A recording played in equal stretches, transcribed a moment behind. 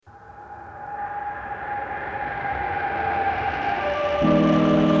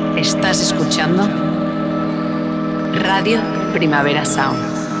Estás escuchando Radio Primavera Sound.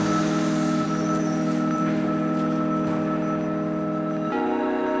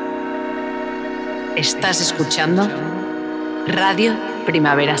 Estás escuchando Radio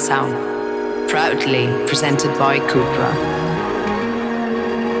Primavera Sound. Proudly presented by Cupra.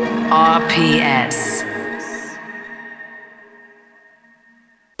 RPS.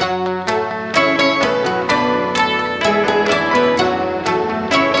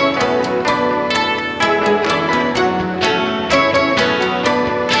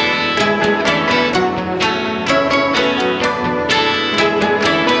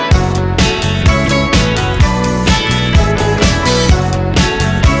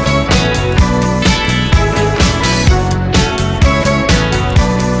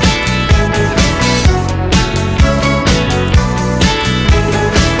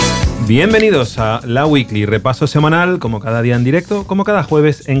 Bienvenidos a La Weekly, repaso semanal, como cada día en directo, como cada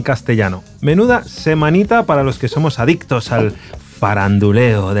jueves en castellano. Menuda semanita para los que somos adictos al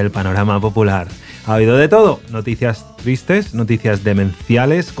faranduleo del panorama popular. Ha habido de todo, noticias tristes, noticias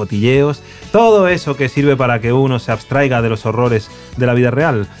demenciales, cotilleos, todo eso que sirve para que uno se abstraiga de los horrores de la vida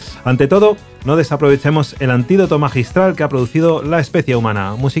real. Ante todo, no desaprovechemos el antídoto magistral que ha producido la especie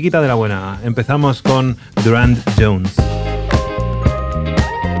humana. Musiquita de la buena. Empezamos con Durand Jones.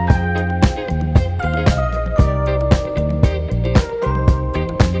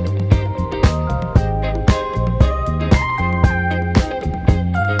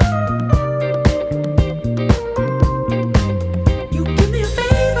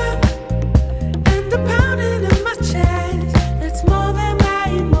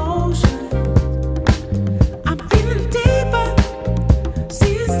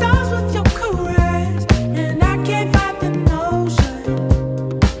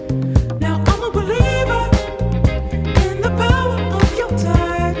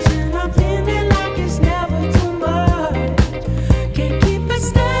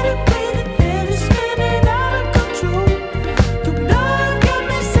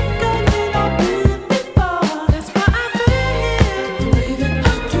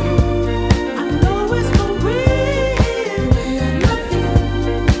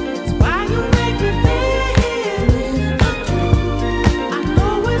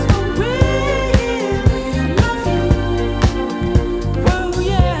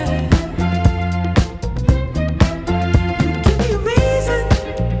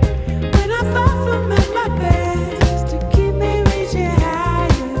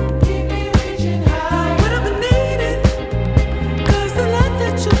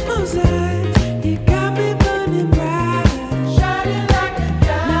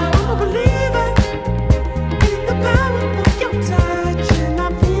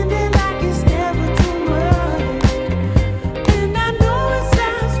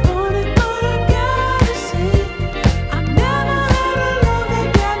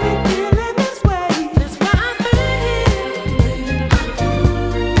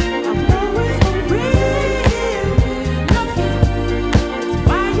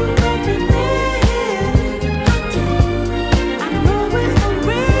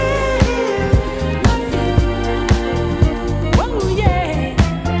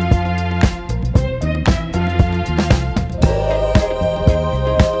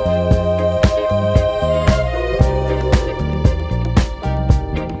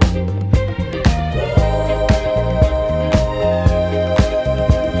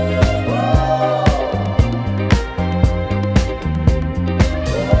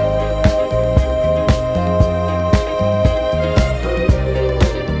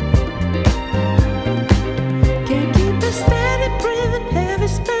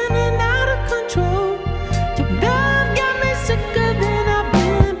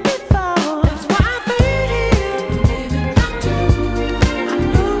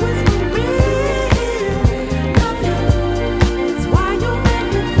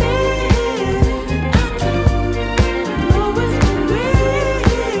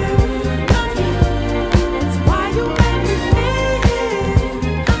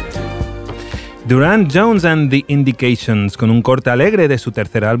 Durand Jones and the Indications, con un corte alegre de su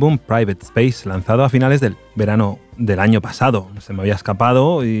tercer álbum, Private Space, lanzado a finales del verano del año pasado. Se me había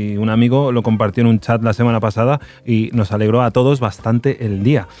escapado y un amigo lo compartió en un chat la semana pasada y nos alegró a todos bastante el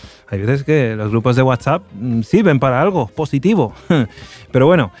día. Hay veces que los grupos de WhatsApp sirven para algo positivo. Pero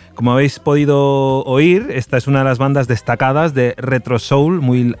bueno, como habéis podido oír, esta es una de las bandas destacadas de Retro Soul,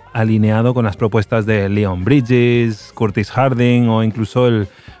 muy alineado con las propuestas de Leon Bridges, Curtis Harding o incluso el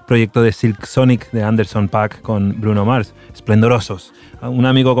proyecto de Silk Sonic de Anderson .Paak con Bruno Mars. Esplendorosos. Un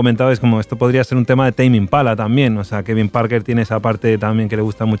amigo comentaba, es como, esto podría ser un tema de Tame Impala también. O sea, Kevin Parker tiene esa parte también que le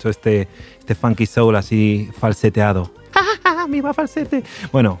gusta mucho este funky soul así falseteado. ¡Viva falsete!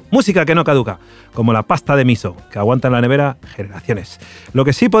 Bueno, música que no caduca, como la pasta de miso, que aguanta en la nevera generaciones. Lo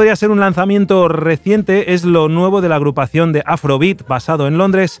que sí podría ser un lanzamiento reciente es lo nuevo de la agrupación de Afrobeat basado en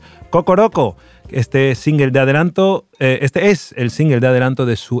Londres, Kokoroko. Este es el single de adelanto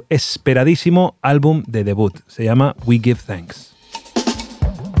de su esperadísimo álbum de debut. Se llama We Give Thanks.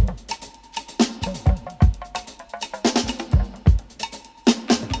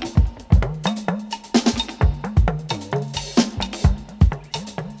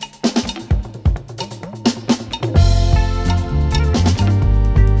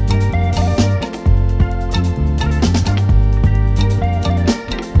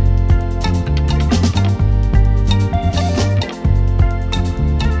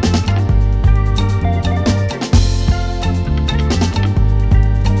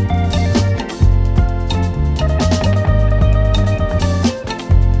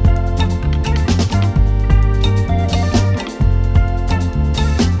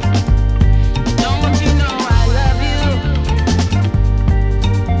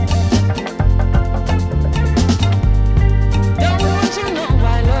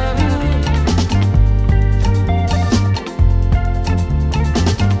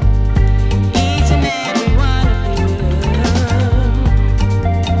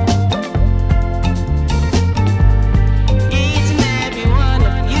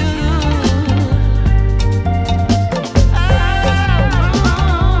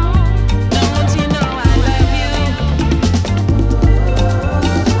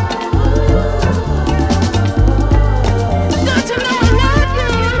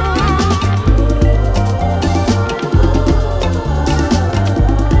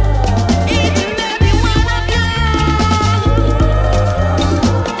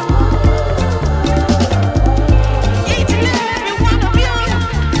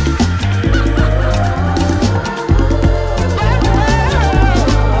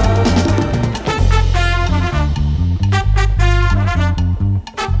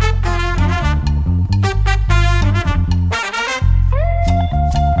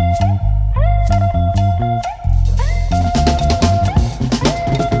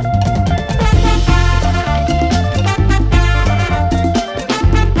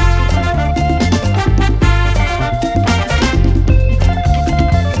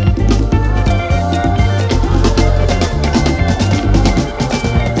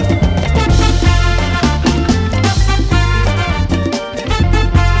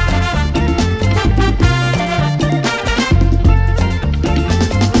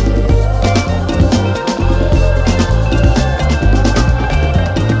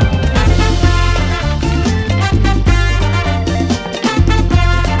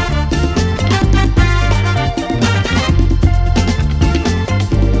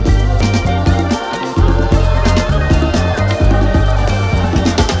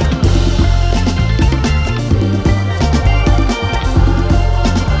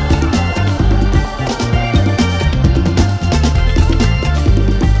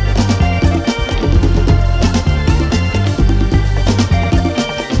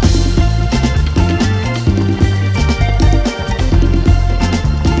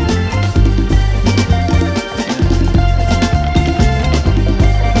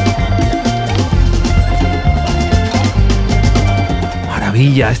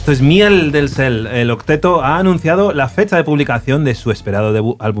 Esto es miel del Cell. El octeto ha anunciado la fecha de publicación de su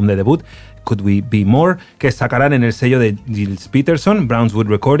esperado álbum de debut, Could We Be More, que sacarán en el sello de Giles Peterson, Brownswood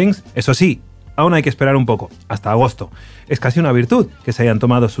Recordings. Eso sí, aún hay que esperar un poco, hasta agosto. Es casi una virtud que se hayan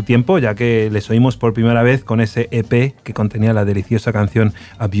tomado su tiempo, ya que les oímos por primera vez con ese EP que contenía la deliciosa canción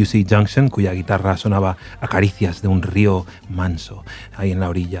Abusive Junction, cuya guitarra sonaba a caricias de un río manso ahí en la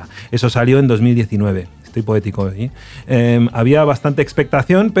orilla. Eso salió en 2019. Estoy poético hoy. Había bastante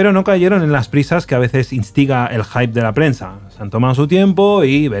expectación, pero no cayeron en las prisas que a veces instiga el hype de la prensa. Se han tomado su tiempo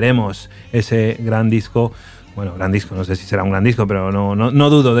y veremos ese gran disco. Bueno, gran disco, no sé si será un gran disco, pero no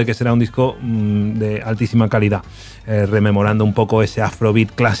dudo de que será un disco de altísima calidad, rememorando un poco ese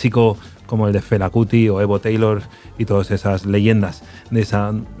afrobeat clásico como el de Fela Kuti o Evo Taylor y todas esas leyendas de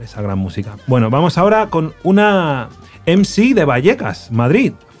esa gran música. Bueno, vamos ahora con una MC de Vallecas,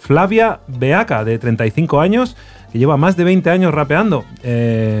 Madrid, Flavia Beaca, de 35 años, que lleva más de 20 años rapeando.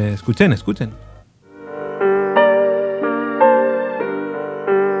 Escuchen.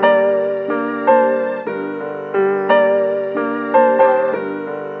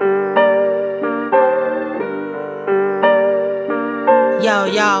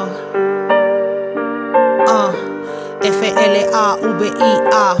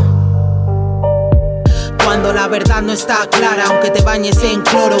 FLAVIA. Cuando la verdad no está clara, aunque te bañes en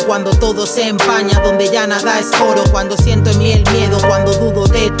cloro, cuando todo se empaña, donde ya nada es oro, cuando siento en mí el miedo, cuando dudo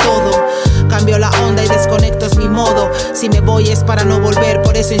de todo, cambio la onda y desconecto es mi modo. Si me voy es para no volver,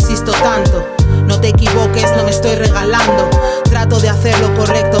 por eso insisto tanto. No te equivoques, no me estoy regalando. Trato de hacer lo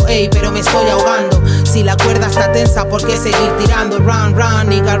correcto, ey, pero me estoy ahogando. Si la cuerda está tensa, ¿por qué seguir tirando? Run, run,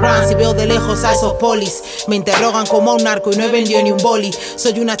 nigga, run. Si veo de lejos a esos polis, me interrogan como a un narco y no he vendido ni un boli.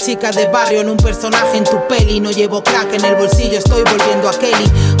 Soy una chica de barrio, no un personaje en tu peli. No llevo crack en el bolsillo, estoy volviendo a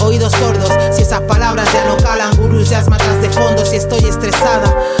Kelly. Oídos sordos, si esas palabras ya no calan. Gurús, ya matas de fondo, si estoy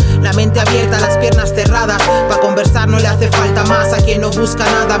estresada. La mente abierta, las piernas cerradas. Pa' conversar no le hace falta más. A quien no busca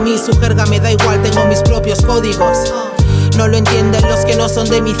nada, a mí su jerga me da igual, tengo mis propios códigos. No lo entienden los que no son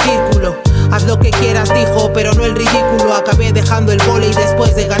de mi círculo. Haz lo que quieras, dijo, pero no el ridículo. Acabé dejando el vóley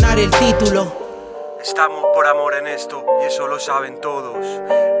después de ganar el título. Estamos por amor en esto, y eso lo saben todos.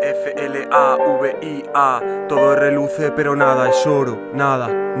 FLAVIA, todo reluce pero nada es oro.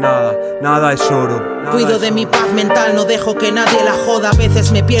 Nada es oro. Cuido de mi paz mental, no dejo que nadie la joda. A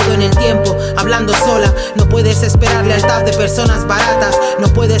veces me pierdo en el tiempo, hablando sola. No puedes esperar lealtad de personas baratas. No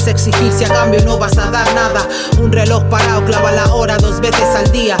puedes exigir si a cambio no vas a dar nada. Un reloj parado clava la hora 2 veces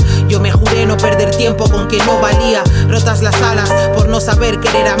al día. Yo me juré no perder tiempo con quien no valía. Rotas las alas por no saber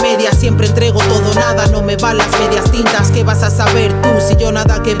querer a medias. Siempre entrego todo, nada, no me van las medias tintas. ¿Qué vas a saber tú si yo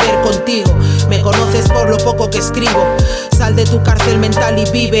nada que ver contigo? Me conoces por lo poco que escribo. Sal de tu cárcel mental y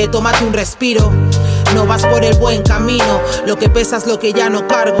vive, tómate un respiro. No vas por el buen camino, lo que pesa es lo que ya no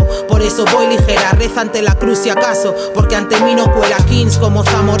cargo. Por eso voy ligera, reza ante la cruz si acaso. Porque ante mí no cuela Kings como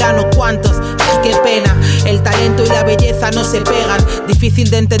Zamorano, ¿cuántos? Ay, qué pena, el talento y la belleza no se pegan. Difícil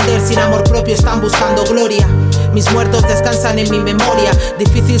de entender, sin amor propio están buscando gloria. Mis muertos descansan en mi memoria.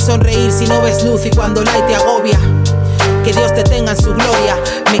 Difícil sonreír si no ves luz y cuando la te agobia. Que Dios te tenga en su gloria.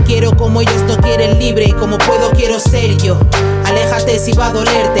 Me quiero como ellos no quieren, libre, y como puedo quiero ser yo. Aléjate si va a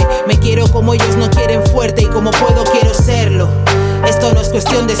dolerte. Me quiero como ellos no quieren, fuerte, y como puedo quiero serlo. Esto no es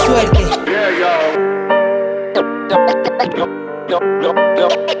cuestión de suerte.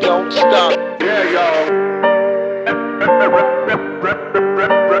 Don't stop.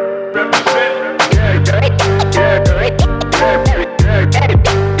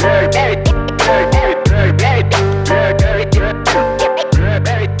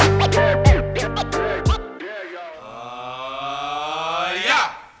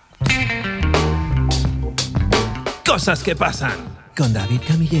 Cosas que pasan con David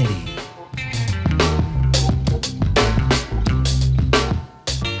Camilleri.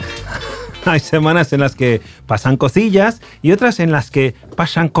 Hay semanas en las que pasan cosillas y otras en las que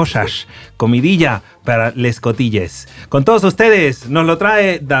pasan cosas. Comidilla para les cotilles. Con todos ustedes nos lo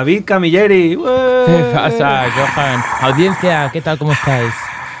trae David Camilleri. ¡Ué! ¿Qué pasa, Johan? Audiencia, ¿qué tal? ¿Cómo estáis?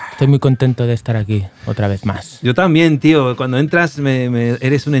 Estoy muy contento de estar aquí otra vez más. Yo también, tío. Cuando entras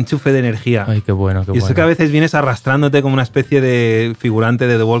eres un enchufe de energía. Ay, qué bueno, qué bueno. Y eso que a veces vienes arrastrándote como una especie de figurante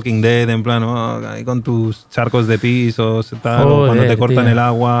de The Walking Dead, en plan, ¿no? Ahí con tus charcos de pisos, tal, o cuando te cortan el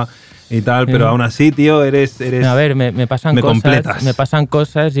agua y tal, pero aún así, tío, eres a ver, me pasan cosas, completas. Me pasan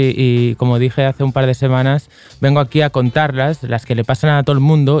cosas y como dije hace un par de semanas, vengo aquí a contarlas, las que le pasan a todo el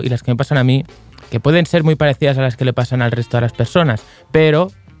mundo y las que me pasan a mí, que pueden ser muy parecidas a las que le pasan al resto de las personas,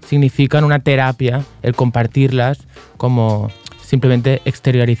 pero significan una terapia, el compartirlas, como simplemente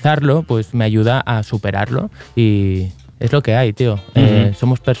exteriorizarlo, pues me ayuda a superarlo y es lo que hay, tío.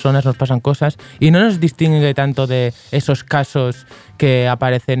 Somos personas, nos pasan cosas y no nos distingue tanto de esos casos que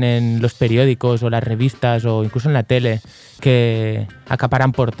aparecen en los periódicos o las revistas o incluso en la tele que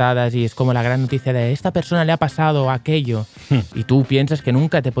acaparan portadas y es como la gran noticia de esta persona le ha pasado aquello y tú piensas que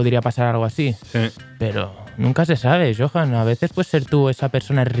nunca te podría pasar algo así. Sí. Pero nunca se sabe, Johan. A veces puedes ser tú esa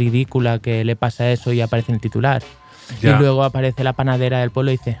persona ridícula que le pasa eso y aparece en el titular. Ya. Y luego aparece la panadera del pueblo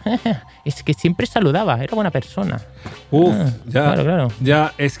y dice, es que siempre saludaba, era buena persona. Ya, claro.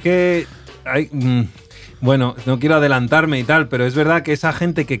 Ya, es que hay... Bueno, no quiero adelantarme y tal, pero es verdad que esa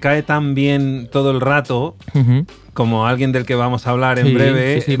gente que cae tan bien todo el rato, como alguien del que vamos a hablar en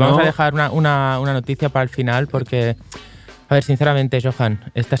breve... Sí, ¿no? Vamos a dejar una noticia para el final porque... A ver, sinceramente,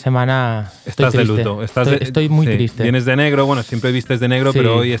 Johan, esta semana estás estoy de luto. Estoy muy triste. Vienes de negro, bueno, siempre vistes de negro,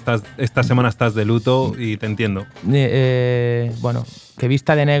 pero hoy esta semana estás de luto y te entiendo. Bueno, que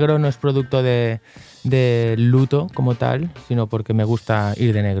vista de negro no es producto de luto como tal, sino porque me gusta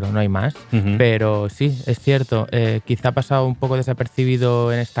ir de negro, no hay más. Pero sí, es cierto, quizá ha pasado un poco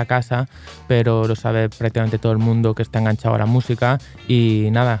desapercibido en esta casa, pero lo sabe prácticamente todo el mundo que está enganchado a la música y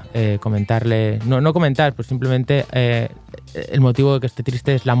nada, comentarle, no comentar, pues simplemente el motivo de que esté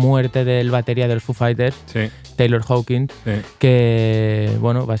triste es la muerte del batería de los Foo Fighters, Taylor Hawkins, que,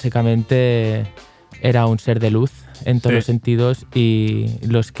 bueno, básicamente era un ser de luz en todos los sentidos, y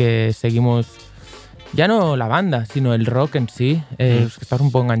los que seguimos, ya no la banda, sino el rock en sí, los que estamos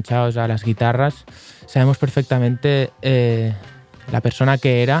un poco enganchados a las guitarras, sabemos perfectamente la persona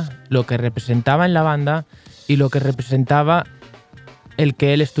que era, lo que representaba en la banda y lo que representaba el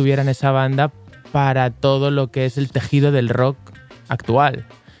que él estuviera en esa banda para todo lo que es el tejido del rock actual.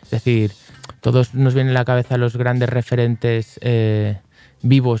 Es decir, todos nos vienen a la cabeza los grandes referentes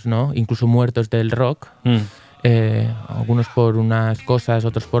vivos, ¿no? Incluso muertos del rock. Algunos por unas cosas,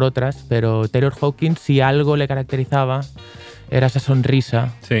 otros por otras, pero Taylor Hawkins, si algo le caracterizaba, era esa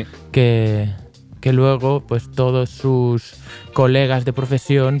sonrisa que luego pues todos sus colegas de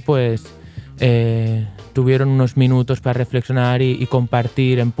profesión pues tuvieron unos minutos para reflexionar y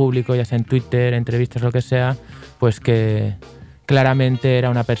compartir en público, ya sea en Twitter, entrevistas, lo que sea, pues que claramente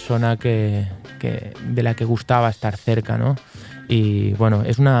era una persona de la que gustaba estar cerca, ¿no? Y bueno,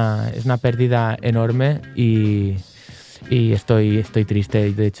 es una pérdida enorme y estoy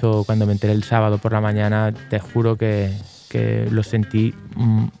triste. De hecho, cuando me enteré el sábado por la mañana, te juro que lo sentí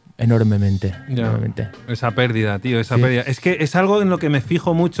enormemente. Esa pérdida, tío, pérdida. Es que es algo en lo que me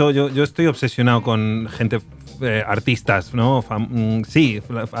fijo mucho. Yo estoy obsesionado con gente, artistas, ¿no?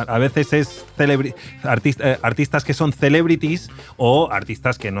 A veces es artistas que son celebrities o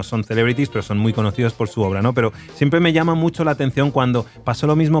artistas que no son celebrities, pero son muy conocidos por su obra, ¿no? Pero siempre me llama mucho la atención cuando pasó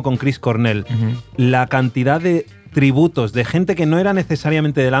lo mismo con Chris Cornell. La cantidad de tributos de gente que no era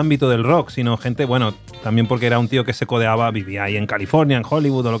necesariamente del ámbito del rock, sino gente, bueno, también porque era un tío que se codeaba, vivía ahí en California, en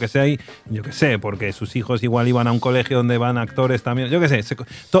Hollywood o lo que sea, y yo qué sé, porque sus hijos igual iban a un colegio donde van actores también, yo qué sé,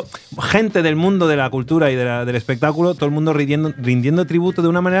 gente del mundo de la cultura y del espectáculo, todo el mundo rindiendo tributo de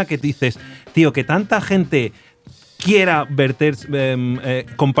una manera que dices, tío, que tanta gente quiera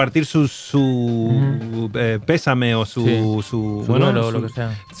compartir su pésame o su duelo, lo que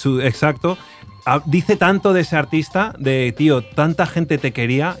sea. Exacto. Dice tanto de ese artista, de tío, tanta gente te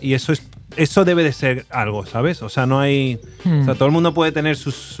quería, y eso debe de ser algo, ¿sabes? O sea, no hay... O sea, todo el mundo puede tener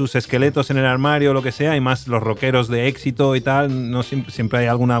sus esqueletos en el armario o lo que sea, y más los rockeros de éxito y tal, no siempre hay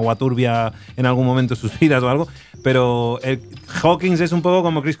alguna agua turbia en algún momento de sus vidas o algo, pero Hawkins es un poco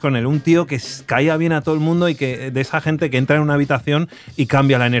como Chris Cornell, un tío que caía bien a todo el mundo y que de esa gente que entra en una habitación y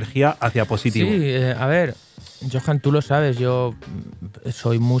cambia la energía hacia positivo. Sí, a ver... Johan, tú lo sabes, yo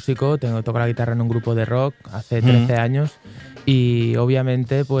soy músico, toco la guitarra en un grupo de rock hace 13 años y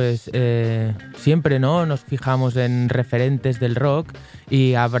obviamente pues siempre, ¿no?, nos fijamos en referentes del rock,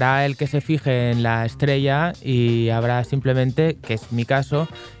 y habrá el que se fije en la estrella y habrá simplemente, que es mi caso,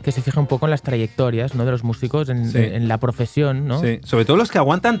 que se fije un poco en las trayectorias, ¿no?, de los músicos, en la profesión, ¿no? Sí, sobre todo los que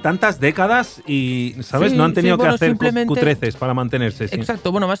aguantan tantas décadas y, ¿sabes?, no han tenido que hacer cutreces para mantenerse. Sí.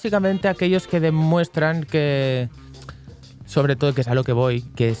 Exacto, bueno, básicamente aquellos que demuestran que, sobre todo, que es a lo que voy,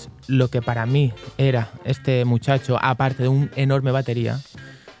 que es lo que para mí era este muchacho, aparte de un enorme batería,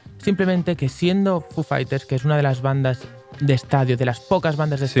 simplemente que siendo Foo Fighters, que es una de las bandas de estadio, de las pocas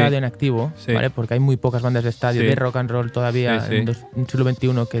bandas de estadio en activo, ¿vale? Porque hay muy pocas bandas de estadio de rock and roll todavía en el siglo XXI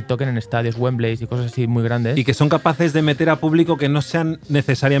que toquen en estadios, Wembley y cosas así muy grandes. Y que son capaces de meter a público que no sean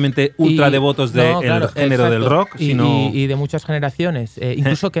necesariamente ultra devotos del género del rock, sino... Y de muchas generaciones,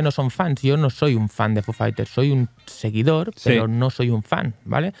 incluso que no son fans. Yo no soy un fan de Foo Fighters, soy un seguidor, pero no soy un fan,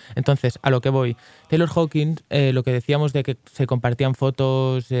 ¿vale? Entonces, a lo que voy. Taylor Hawkins, lo que decíamos de que se compartían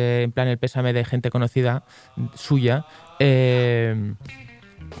fotos, en plan el pésame de gente conocida suya,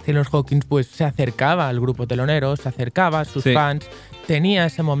 Taylor Hawkins pues se acercaba al grupo telonero, se acercaba a sus fans, tenía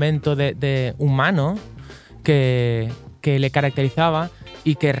ese momento de humano que le caracterizaba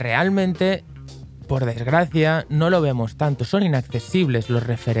y que realmente, por desgracia, no lo vemos tanto. Son inaccesibles los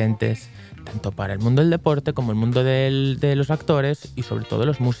referentes, tanto para el mundo del deporte como el mundo de los actores y sobre todo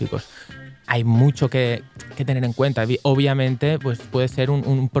los músicos. Hay mucho que tener en cuenta. Obviamente, pues puede ser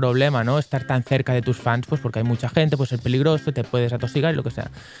un problema, ¿no?, estar tan cerca de tus fans, pues porque hay mucha gente, puede ser peligroso, te puedes atosigar y lo que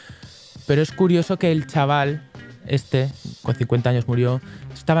sea. Pero es curioso que el chaval, con 50 años murió,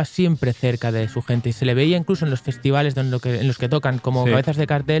 estaba siempre cerca de su gente y se le veía incluso en los festivales en los que tocan como cabezas de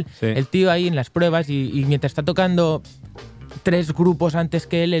cartel, el tío ahí en las pruebas y mientras está tocando 3 grupos antes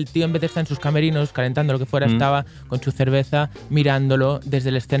que él, el tío, en vez de estar en sus camerinos calentando lo que fuera, estaba con su cerveza mirándolo desde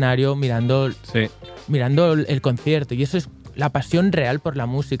el escenario, mirando el concierto. Y eso es la pasión real por la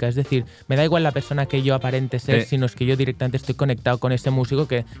música. Es decir, me da igual la persona que yo aparente ser, sino es que yo directamente estoy conectado con ese músico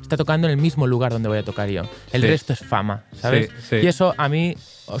que está tocando en el mismo lugar donde voy a tocar yo. El resto es fama, ¿sabes? Y eso a mí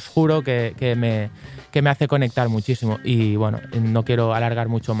os juro que me hace conectar muchísimo. Y bueno, no quiero alargar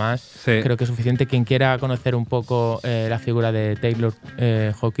mucho más. Creo que es suficiente. Quien quiera conocer un poco la figura de Taylor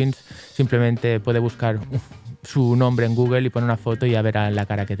Hawkins, simplemente puede buscar su nombre en Google y poner una foto y ya verá la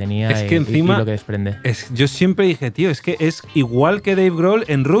cara que tenía y lo que desprende. Yo siempre dije, tío, es que es igual que Dave Grohl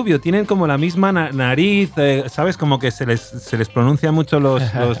en rubio, tienen como la misma nariz, ¿sabes? Como que se les pronuncia mucho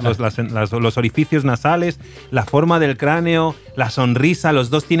los orificios nasales, la forma del cráneo, la sonrisa, los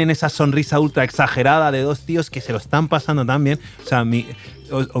dos tienen esa sonrisa ultra exagerada de dos tíos que se lo están pasando tan bien. O sea,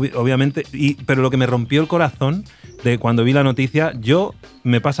 obviamente, pero lo que me rompió el corazón de cuando vi la noticia,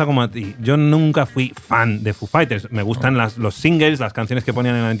 me pasa como a ti. Yo nunca fui fan de Foo Fighters. Me gustan los singles, las canciones que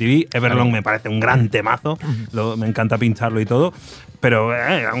ponían en la MTV. Everlong me parece un gran temazo. Me encanta pincharlo y todo. Pero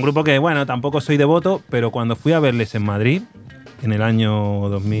era un grupo que, bueno, tampoco soy devoto. Pero cuando fui a verles en Madrid, en el año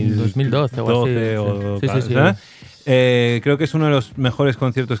 2012 o así. Sí. Creo que es uno de los mejores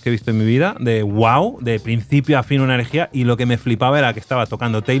conciertos que he visto en mi vida, de wow, de principio a fin una energía, y lo que me flipaba era que estaba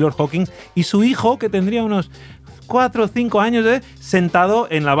tocando Taylor Hawkins y su hijo, que tendría unos 4 o 5 años, sentado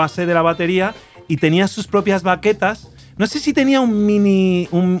en la base de la batería y tenía sus propias baquetas. No sé si tenía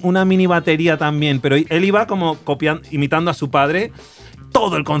una mini batería también, pero él iba como imitando a su padre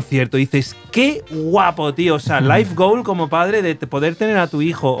todo el concierto. Y dices, qué guapo, tío. O sea, life goal como padre de poder tener a tu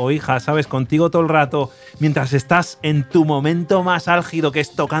hijo o hija, ¿sabes? Contigo todo el rato, mientras estás en tu momento más álgido, que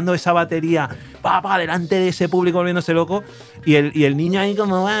es tocando esa batería, delante de ese público volviéndose loco. Y el niño ahí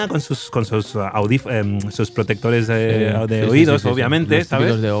como con sus protectores de oídos, obviamente, los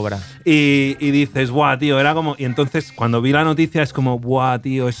 ¿sabes? De obra. Y dices, guau, tío, era como... Y entonces, cuando vi la noticia, es como, guau,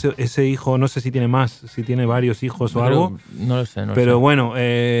 tío, ese hijo, no sé si tiene más, si tiene varios hijos o algo. No lo sé, pero sé. Bueno,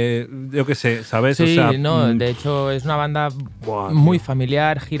 yo qué sé, ¿sabes? Sí, o sea, de hecho es una banda muy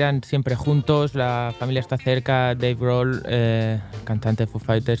familiar, giran siempre juntos, la familia está cerca. Dave Grohl, cantante de Foo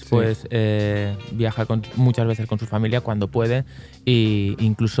Fighters, pues viaja muchas veces con su familia cuando puede, e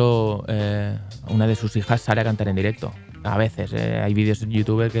incluso una de sus hijas sale a cantar en directo. A veces hay vídeos en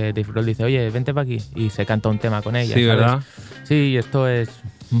YouTube que Dave Grohl dice, oye, vente para aquí, y se canta un tema con ella. Sí, ¿sabes? ¿verdad? Sí, esto es...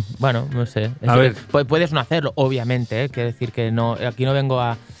 Bueno, no sé. A ver. Puedes no hacerlo, obviamente, quiero decir que no, aquí no vengo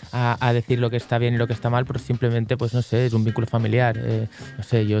a decir lo que está bien y lo que está mal, pero simplemente, pues no sé, es un vínculo familiar. No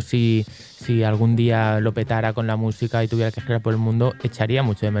sé, yo si algún día lo petara con la música y tuviera que girar por el mundo, echaría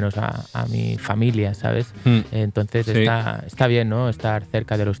mucho de menos a mi familia, ¿sabes? Entonces está bien, ¿no? Estar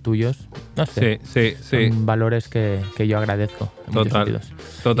cerca de los tuyos. No sé. Sí. Son valores que yo agradezco en muchos sentidos.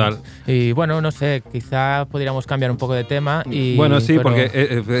 Total. Y bueno, no sé, quizá podríamos cambiar un poco de tema. Bueno, sí,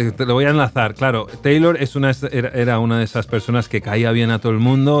 porque te lo voy a enlazar. Claro, Taylor era una de esas personas que caía bien a todo el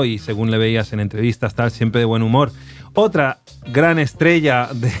mundo y según le veías en entrevistas, tal, siempre de buen humor. Otra gran estrella,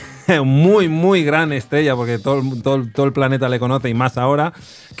 muy, muy gran estrella, porque todo el planeta le conoce y más ahora,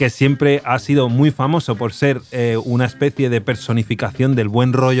 que siempre ha sido muy famoso por ser una especie de personificación del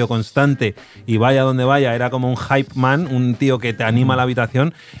buen rollo constante y vaya donde vaya, era como un hype man, un tío que te anima a la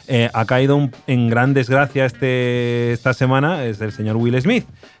habitación. Ha caído en gran desgracia esta semana, es el señor Will Smith.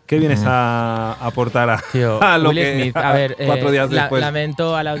 ¿Qué vienes a aportar a lo Will que Smith, a ver, 4 días después?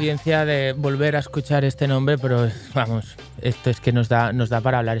 Lamento a la audiencia de volver a escuchar este nombre, pero vamos, esto es que nos da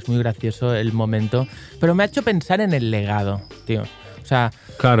para hablar, es muy gracioso el momento, pero me ha hecho pensar en el legado, tío. O sea,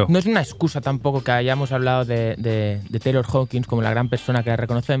 claro. No es una excusa tampoco que hayamos hablado de Taylor Hawkins como la gran persona que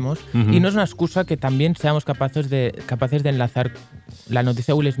reconocemos, y no es una excusa que también seamos capaces de enlazar la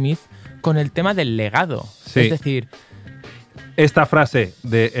noticia de Will Smith con el tema del legado. Sí. Es decir... Esta frase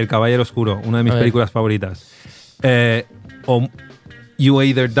de El Caballero Oscuro, una de mis películas favoritas. You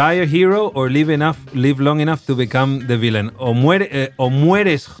either die a hero or live long enough to become the villain. O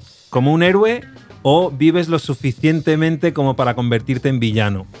mueres como un héroe o vives lo suficientemente como para convertirte en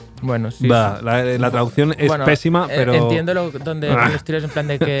villano. Bueno, sí. La traducción es pésima, pero... Entiendo donde los tiros en plan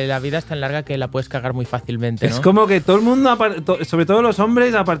de que la vida es tan larga que la puedes cagar muy fácilmente, ¿no? Es como que todo el mundo, sobre todo los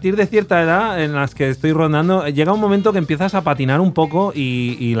hombres, a partir de cierta edad en las que estoy rondando, llega un momento que empiezas a patinar un poco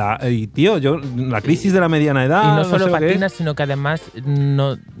y tío, la crisis de la mediana edad... Y no solo patinas, sino que además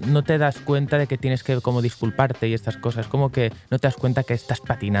no te das cuenta de que tienes que como disculparte y estas cosas. Como que no te das cuenta que estás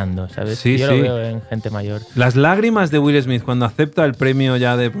patinando, ¿sabes? Sí, Yo lo veo en gente mayor. Las lágrimas de Will Smith cuando acepta el premio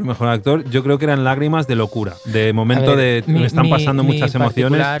ya de mejor actor, yo creo que eran lágrimas de locura, de momento me están pasando muchas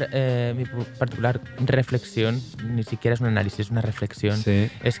emociones. Mi particular reflexión, ni siquiera es un análisis, es una reflexión,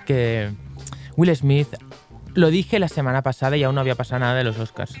 es que Will Smith Lo dije la semana pasada y aún no había pasado nada de los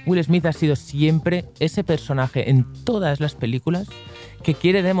Oscars. Will Smith ha sido siempre ese personaje en todas las películas que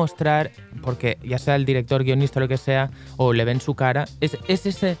quiere demostrar, porque ya sea el director, guionista o lo que sea, o le ven su cara, es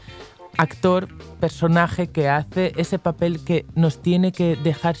ese actor, personaje que hace ese papel que nos tiene que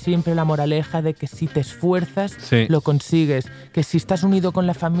dejar siempre la moraleja de que si te esfuerzas, lo consigues. Que si estás unido con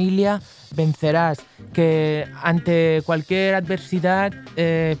la familia, vencerás. Que ante cualquier adversidad,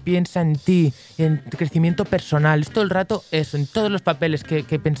 piensa en ti, en tu crecimiento personal. Es todo el rato eso. En todos los papeles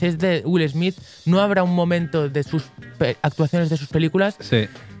que penséis de Will Smith, no habrá un momento de sus actuaciones de sus películas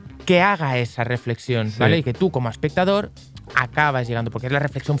que haga esa reflexión, ¿vale? Y que tú, como espectador, acabas llegando, porque es la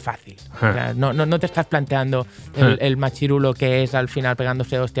reflexión fácil. O sea, no te estás planteando el machirulo que es al final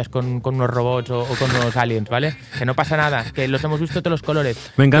pegándose hostias con unos robots o con unos aliens, ¿vale? Que no pasa nada, que los hemos visto todos los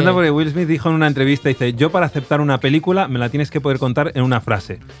colores. Me encanta porque Will Smith dijo en una entrevista, dice, yo para aceptar una película me la tienes que poder contar en una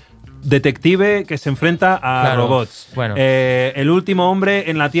frase. Detective que se enfrenta a robots. Bueno. El último hombre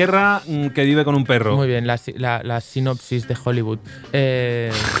en la Tierra que vive con un perro. Muy bien, la sinopsis de Hollywood.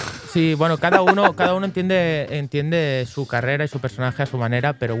 Sí, bueno, cada uno entiende su carrera y su personaje a su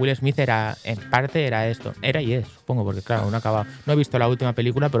manera, pero Will Smith en parte era esto. Era y es, supongo, porque claro, aún no ha acabado. No he visto la última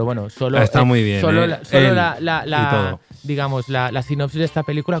película, pero bueno, solo... Está muy bien. Solo digamos, la sinopsis de esta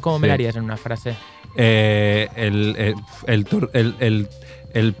película, ¿cómo me la harías en una frase? El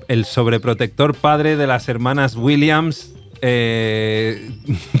sobreprotector padre de las hermanas Williams.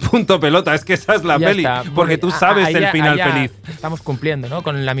 Punto pelota, es que esa es la ya peli, está. porque tú sabes el final feliz. Estamos cumpliendo, ¿no?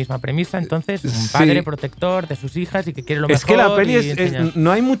 Con la misma premisa, entonces, un padre protector de sus hijas y que quiere lo mejor. Es que la peli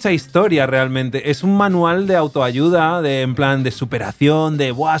no hay mucha historia realmente, es un manual de autoayuda, en plan de superación,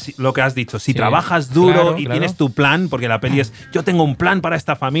 de lo que has dicho, si trabajas duro y tienes tu plan, porque la peli es, yo tengo un plan para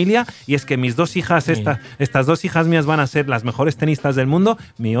esta familia y es que mis dos hijas, estas dos hijas mías van a ser las mejores tenistas del mundo,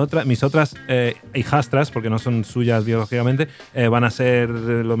 mis otras hijastras, porque no son suyas biológicamente, van a ser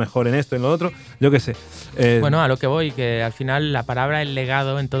lo mejor en esto, en lo otro, yo qué sé. Bueno, a lo que voy, que al final la palabra el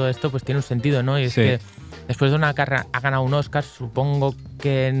legado en todo esto pues tiene un sentido, ¿no? Y es que después de una carrera ha ganado un Oscar, supongo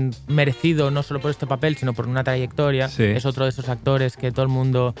que merecido no solo por este papel, sino por una trayectoria. Es otro de esos actores que todo el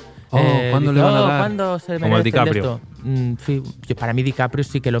mundo... ¿Cuándo le van a dar? ¿Cuándo se como el DiCaprio? Sí, para mí DiCaprio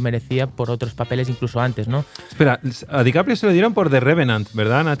sí que lo merecía por otros papeles incluso antes, ¿no? Espera, a DiCaprio se lo dieron por The Revenant,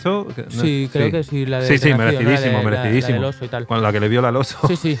 ¿verdad, Nacho? Sí, creo que sí. Merecidísimo. La del oso y tal. Con la que le viola al oso.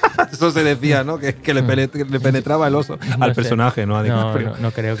 Sí. Eso se decía, ¿no? Que le penetraba el oso al personaje, ¿no? A DiCaprio.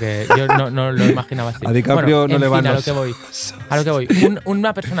 No creo que... Yo no lo imaginaba así. A DiCaprio no le van a lo que voy.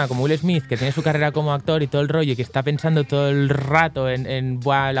 Una persona como Will Smith, que tiene su carrera como actor y todo el rollo, y que está pensando todo el rato en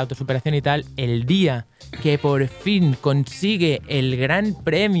la autosuperación y tal, el día que por fin consigue el gran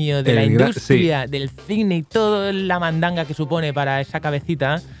premio de la industria del cine y toda la mandanga que supone para esa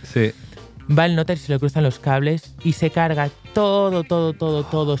cabecita, va el notar y se le cruzan los cables y se carga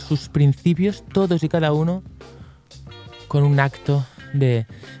todos sus principios, todos y cada uno, con un acto de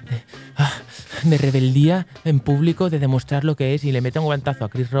rebeldía en público, de demostrar lo que es, y le mete un guantazo a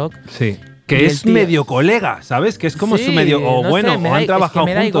Chris Rock. Sí. Que es medio colega, ¿sabes? Que es como su medio... O han trabajado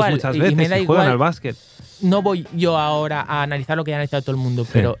juntos muchas veces y juegan al básquet. No voy yo ahora a analizar lo que ha analizado todo el mundo,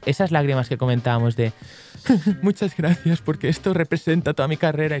 pero esas lágrimas que comentábamos de muchas gracias porque esto representa toda mi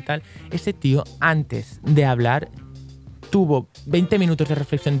carrera y tal. Ese tío, antes de hablar, tuvo 20 minutos de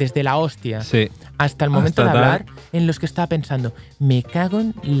reflexión desde la hostia hasta el momento de hablar, en los que estaba pensando, me cago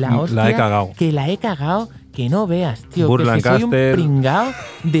en la hostia, la he cagado, que no veas, tío, que si soy un pringao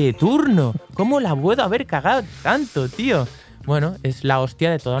de turno. ¿Cómo la puedo haber cagado tanto, tío? Bueno, es la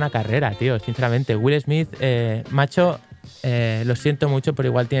hostia de toda una carrera, tío, sinceramente. Will Smith, macho, lo siento mucho, pero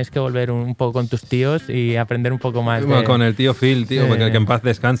igual tienes que volver un poco con tus tíos y aprender un poco más. Con el tío Phil, tío, porque que en paz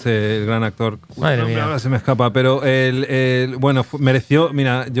descanse, el gran actor. Madre mía. Ahora se me escapa, pero bueno, mereció.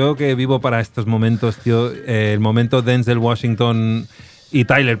 Mira, yo que vivo para estos momentos, tío, el momento Denzel Washington y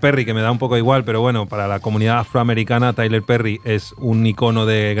Tyler Perry, que me da un poco igual, pero bueno, para la comunidad afroamericana, Tyler Perry es un icono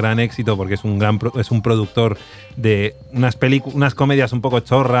de gran éxito porque es un productor de unas comedias un poco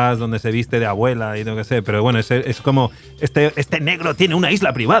chorras donde se viste de abuela y no qué sé, pero bueno, es como este negro tiene una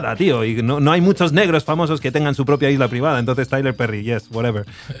isla privada, tío, y no hay muchos negros famosos que tengan su propia isla privada, entonces Tyler Perry, yes, whatever.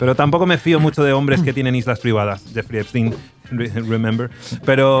 Pero tampoco me fío mucho de hombres que tienen islas privadas, Jeffrey Epstein, remember.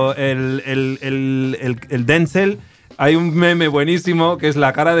 Pero el Denzel hay un meme buenísimo que es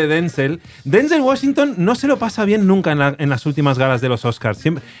la cara de Denzel. Denzel Washington no se lo pasa bien nunca en las últimas galas de los Oscars.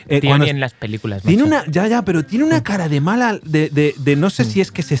 Siempre, Tiene en las películas. Tiene pero tiene una cara de mala, de no sé si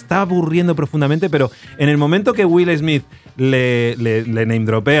es que se está aburriendo profundamente, pero en el momento que Will Smith le name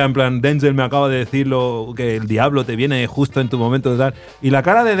dropea, en plan, Denzel me acaba de decirlo, que el diablo te viene justo en tu momento de tal. Y la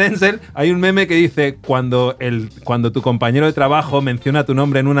cara de Denzel, hay un meme que dice, cuando tu compañero de trabajo menciona tu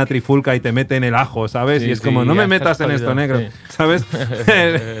nombre en una trifulca y te mete en el ajo, ¿sabes? Sí, y es como, no me metas en esto, negro, ¿sabes?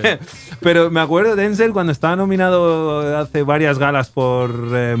 Pero me acuerdo de Denzel cuando estaba nominado hace varias galas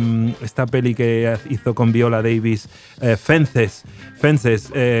por esta peli que hizo con Viola Davis, Fences,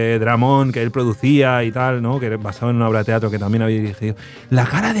 dramón que él producía y tal, ¿no? Que era basado en una obra de teatro que también había dirigido. La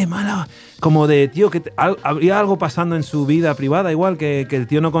cara de mala, como de, tío, que habría algo pasando en su vida privada, igual que el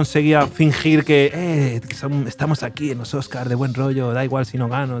tío no conseguía fingir que estamos aquí en los Oscars de buen rollo, da igual si no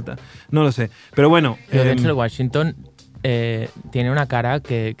gano, tal. No lo sé. Pero bueno. Denzel Washington tiene una cara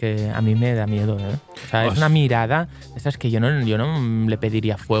que a mí me da miedo, ¿eh? O sea, es una mirada, esas que yo no le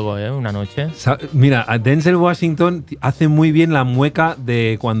pediría fuego, ¿eh? Una noche. Mira, Denzel Washington hace muy bien la mueca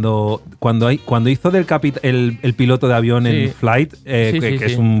de cuando hizo el piloto de avión en Flight,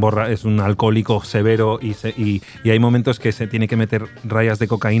 es un alcohólico severo y hay momentos que se tiene que meter rayas de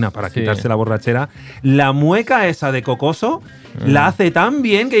cocaína para quitarse la borrachera. La mueca esa de cocoso la hace tan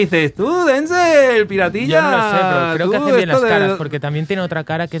bien que dices, tú, Denzel, piratilla. Yo no lo sé, pero creo que hace bien las caras, porque también tiene otra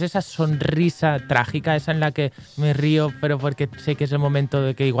cara que es esa sonrisa trágica, esa en la que me río, pero porque sé que es el momento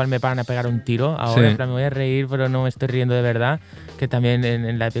de que igual me van a pegar un tiro. Ahora en plan, me voy a reír, pero no me estoy riendo de verdad. Que también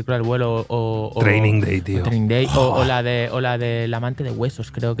en la película El vuelo o Training Day, tío. Training Day, o la del amante de huesos,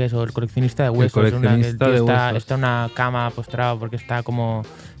 creo que es, o el coleccionista de huesos. Está en una cama postrado porque está como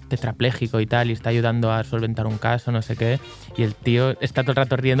tetrapléjico y tal, y está ayudando a solventar un caso, no sé qué, y el tío está todo el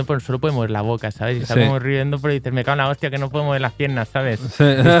rato riendo, pero solo puede mover la boca, ¿sabes? Y está como riendo, pero dices, me cago en la hostia que no puedo mover las piernas, ¿sabes? Sí.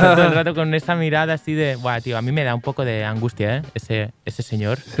 Está todo el rato con esa mirada así de, buah, tío, a mí me da un poco de angustia, ¿eh? Ese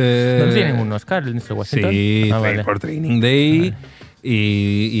señor. Sí. ¿No tiene ningún Oscar en ese Washington? Sí, vale. Por Training Day.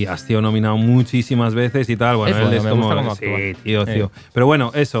 Y has sido nominado muchísimas veces y tal. Bueno, él es como sí, tío. Pero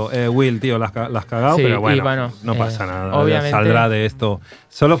bueno, eso, Will, tío, la has cagado, pero bueno, no pasa nada. Obviamente, saldrá de esto.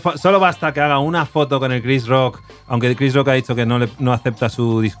 Solo basta que haga una foto con el Chris Rock, aunque Chris Rock ha dicho que no acepta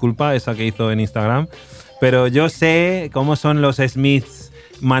su disculpa, esa que hizo en Instagram. Pero yo sé cómo son los Smiths,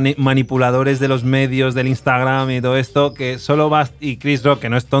 manipuladores de los medios, del Instagram y todo esto, que solo vas, y Chris Rock, que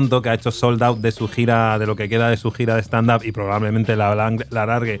no es tonto, que ha hecho sold out de su gira, de lo que queda de su gira de stand-up, y probablemente la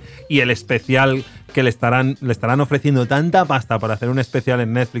alargue, y el especial que le estarán ofreciendo tanta pasta para hacer un especial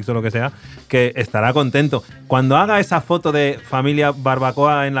en Netflix o lo que sea, que estará contento. Cuando haga esa foto de familia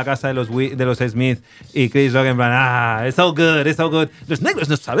barbacoa en la casa de los Smith y Chris Rock en plan, it's all good. Los negros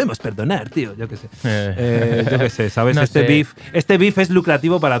no sabemos perdonar, tío. Yo qué sé. ¿Sabes? No este beef es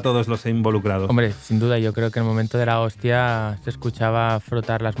lucrativo para todos los involucrados. Hombre, sin duda, yo creo que en el momento de la hostia se escuchaba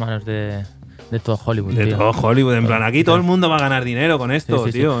frotar las manos de todo Hollywood, tío. Todo Hollywood, en plan, aquí todo el mundo va a ganar dinero con esto,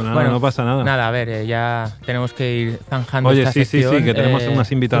 tío. No, bueno, no pasa nada. Nada, a ver, ya tenemos que ir zanjando esta sección. Sí, que tenemos unas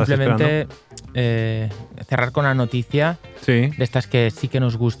invitadas simplemente cerrar con una noticia de estas que sí que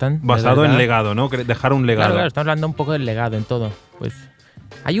nos gustan. Basado en legado, ¿no? Dejar un legado. Claro, estamos hablando un poco del legado en todo. Pues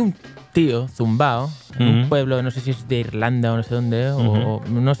hay un tío zumbao en un pueblo, no sé si es de Irlanda o no sé dónde, o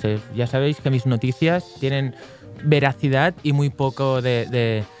no sé. Ya sabéis que mis noticias tienen veracidad y muy poco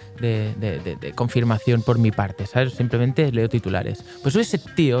de confirmación por mi parte, ¿sabes? Simplemente leo titulares. Pues ese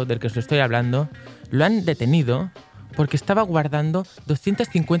tío del que os estoy hablando lo han detenido porque estaba guardando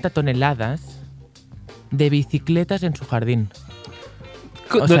 250 toneladas de bicicletas en su jardín.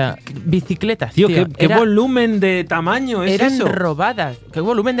 O sea, bicicletas, tío. ¿Qué volumen de tamaño es eran eso? Eran robadas. ¿Qué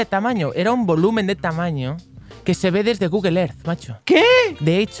volumen de tamaño? Era un volumen de tamaño que se ve desde Google Earth, macho. ¿Qué?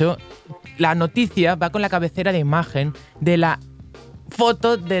 De hecho, la noticia va con la cabecera de imagen de la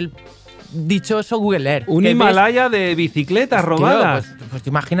foto del dichoso Google Earth. Un Himalaya de bicicletas robadas. Tío, pues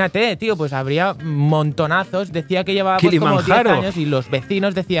imagínate, tío, pues habría montonazos. Decía que llevaba pues, como 10 años y los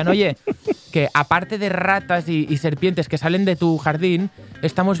vecinos decían, oye, que aparte de ratas y serpientes que salen de tu jardín,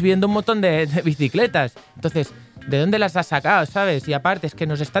 estamos viendo un montón de bicicletas. Entonces, ¿de dónde las has sacado, sabes? Y aparte, es que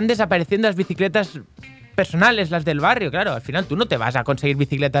nos están desapareciendo las bicicletas personales, las del barrio. Claro, al final tú no te vas a conseguir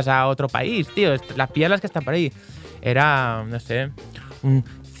bicicletas a otro país, tío. Las pillas las que están por ahí. Era, no sé, un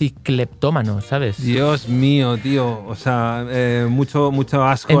cicleptómano, ¿sabes? Dios mío, tío. O sea, mucho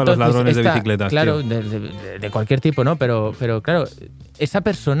asco. Entonces, a los ladrones de bicicletas. Claro, tío. De cualquier tipo, ¿no? Pero claro, esa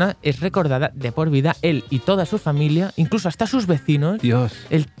persona es recordada de por vida, él y toda su familia, incluso hasta sus vecinos. Dios.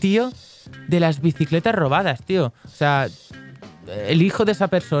 El tío de las bicicletas robadas, tío. O sea, el hijo de esa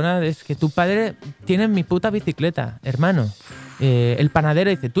persona es que tu padre tiene mi puta bicicleta, hermano. El panadero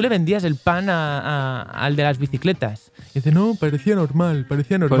dice, tú le vendías el pan al de las bicicletas. Y dice, no, parecía normal.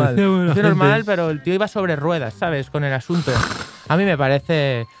 Parecía normal, pero el tío iba sobre ruedas, ¿sabes? Con el asunto. A mí me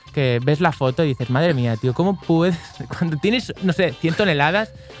parece que ves la foto y dices, madre mía, tío, ¿cómo puedes? Cuando tienes, no sé, 100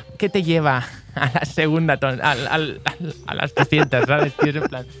 toneladas, ¿qué te lleva a la segunda a las 300, ¿sabes? Tío, en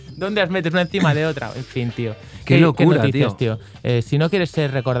plan, ¿dónde las metes una encima de otra? En fin, tío. Qué locura, ¿qué noticias, tío? Si no quieres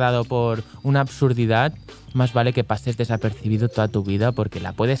ser recordado por una absurdidad, más vale que pases desapercibido toda tu vida porque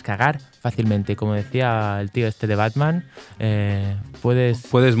la puedes cagar fácilmente. Como decía el tío este de Batman,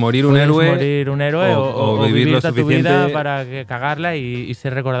 puedes morir un héroe o vivir lo toda tu vida para cagarla y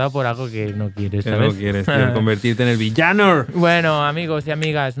ser recordado por algo que no quieres, ¿sabes? Que no quieres, tío, convertirte en el villano. Bueno, amigos y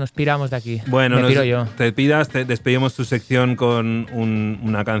amigas, nos piramos de aquí. Bueno, me piro yo. Te despedimos tu sección con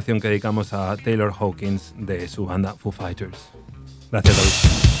una canción que dedicamos a Taylor Hawkins de su banda Foo Fighters. Gracias,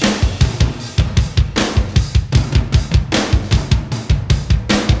 David.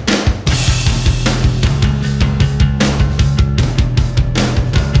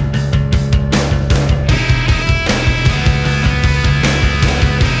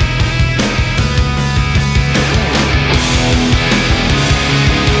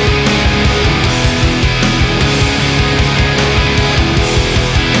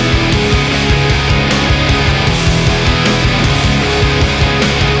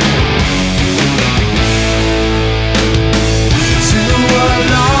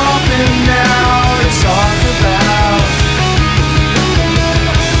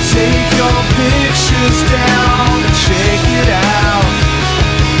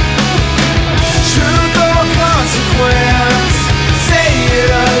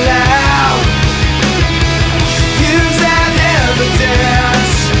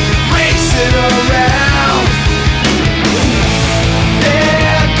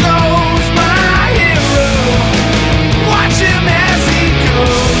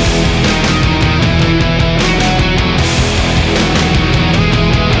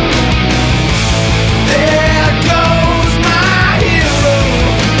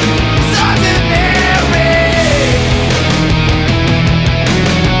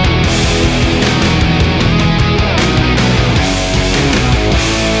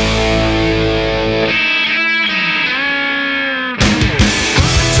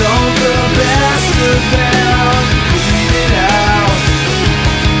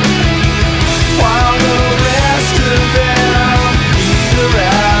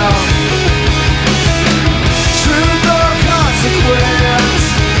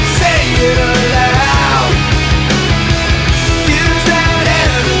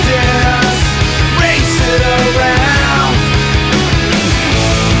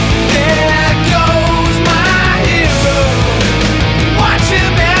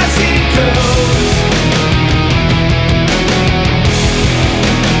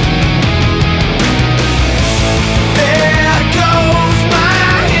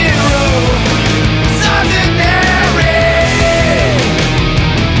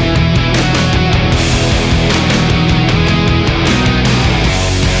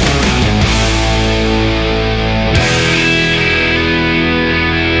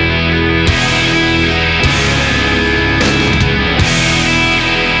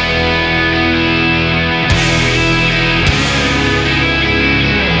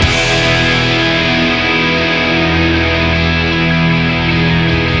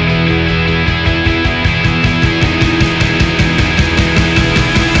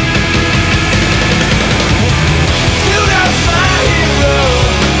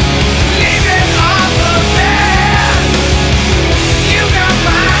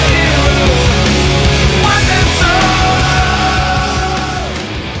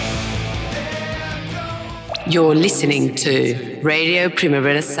 You're listening to Radio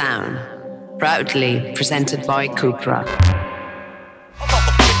Primavera Sound, proudly presented by Cupra.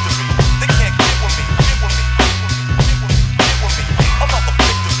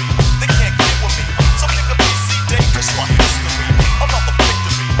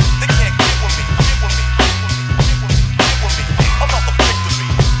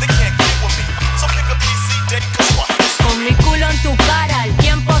 Con mi culo en tu cara, el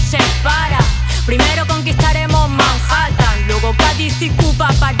tiempo se para. Primero conquistaremos Manhattan, luego Cádiz y Cuba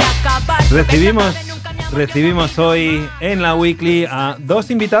para acabar. Recibimos hoy en la Weekly a dos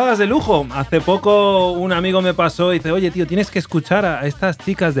invitadas de lujo. Hace poco un amigo me pasó y dice, oye tío, tienes que escuchar a estas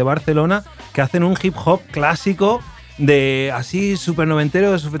chicas de Barcelona que hacen un hip hop clásico de así súper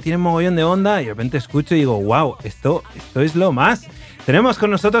noventero, tienen mogollón de onda, y de repente escucho y digo, wow, esto es lo más. Tenemos con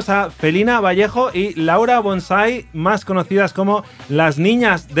nosotros a Felina Vallejo y Laura Bonsai, más conocidas como las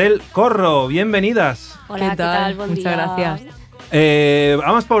niñas del corro. Bienvenidas. Hola, ¿qué tal? Buen Muchas día. gracias.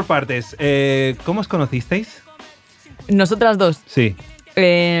 Vamos por partes. ¿Cómo os conocisteis? Nosotras dos. Sí.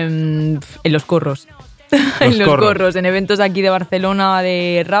 En los corros. En los corros, en eventos aquí de Barcelona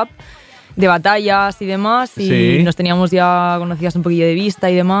de rap, de batallas y demás. Y Sí. nos teníamos ya conocidas un poquillo de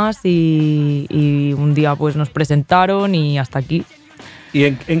vista y demás. Y un día pues nos presentaron y hasta aquí. ¿Y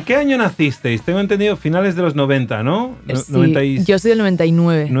en qué año nacisteis? Tengo entendido finales de los 90, ¿no? Sí, yo soy del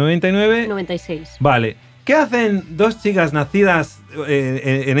 99. 99. 96. Vale. ¿Qué hacen dos chicas nacidas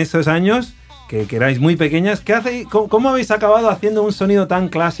en esos años, que erais muy pequeñas? ¿Cómo habéis acabado haciendo un sonido tan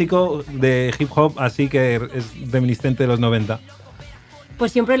clásico de hip hop, así que es reminiscente de los 90?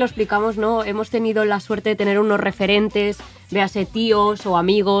 Pues siempre lo explicamos, ¿no? Hemos tenido la suerte de tener unos referentes, véase tíos o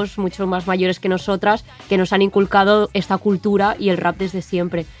amigos mucho más mayores que nosotras, que nos han inculcado esta cultura y el rap desde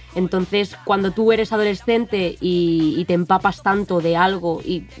siempre. Entonces, cuando tú eres adolescente y te empapas tanto de algo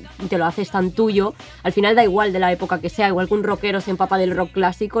y te lo haces tan tuyo, al final da igual de la época que sea, igual que un rockero se empapa del rock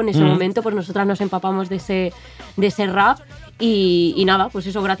clásico, en ese momento pues nosotras nos empapamos de ese rap. Y nada, pues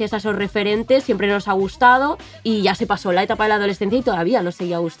eso, gracias a esos referentes siempre nos ha gustado y ya se pasó la etapa de la adolescencia y todavía nos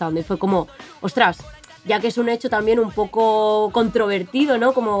seguía gustando. Y fue como, ostras, ya que es un hecho también un poco controvertido,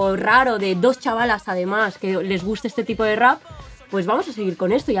 ¿no? Como raro, de dos chavalas además que les guste este tipo de rap, pues vamos a seguir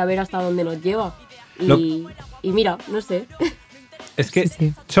con esto y a ver hasta dónde nos lleva. Y mira, no sé. Es que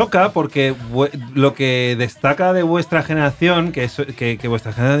Sí. choca porque lo que destaca de vuestra generación, que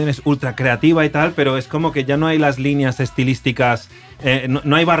vuestra generación es ultra creativa y tal, pero es como que ya no hay las líneas estilísticas,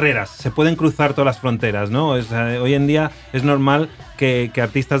 no hay barreras, se pueden cruzar todas las fronteras, ¿no? Hoy en día es normal que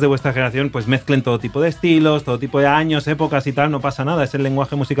artistas de vuestra generación pues mezclen todo tipo de estilos, todo tipo de años, épocas y tal, no pasa nada, es el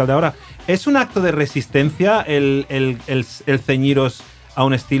lenguaje musical de ahora. ¿Es un acto de resistencia el ceñiros a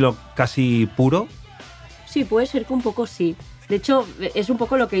un estilo casi puro? Sí, puede ser que un poco sí. De hecho, es un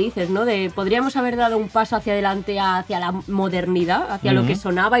poco lo que dices, ¿no? Podríamos haber dado un paso hacia adelante, hacia la modernidad, hacia lo que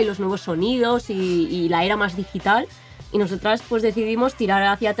sonaba y los nuevos sonidos y la era más digital. Y nosotras pues decidimos tirar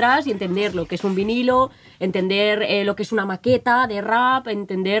hacia atrás y entender lo que es un vinilo, entender lo que es una maqueta de rap,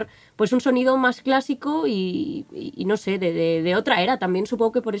 entender pues un sonido más clásico y no sé, de otra era. También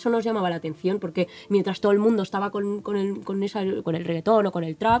supongo que por eso nos llamaba la atención, porque mientras todo el mundo estaba con el reggaetón o con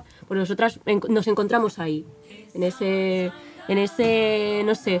el trap, pues nosotras nos encontramos ahí, en ese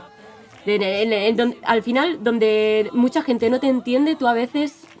no sé, al final donde mucha gente no te entiende, tú a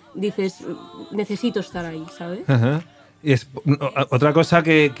veces dices, necesito estar ahí, ¿sabes? Ajá. Y es otra cosa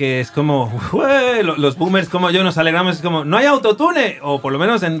que es como los boomers como yo nos alegramos, es como no hay autotune, o por lo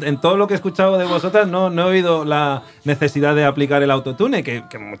menos en todo lo que he escuchado de vosotras no he oído la necesidad de aplicar el autotune, que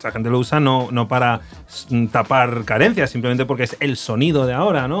mucha gente lo usa no para tapar carencias, simplemente porque es el sonido de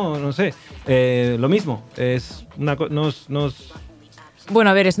ahora, no sé, lo mismo, es una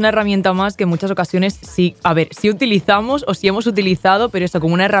Bueno, a ver, es una herramienta más que en muchas ocasiones sí utilizamos o sí hemos utilizado, pero eso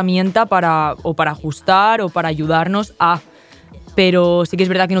como una herramienta para ajustar o para ayudarnos a. Pero sí que es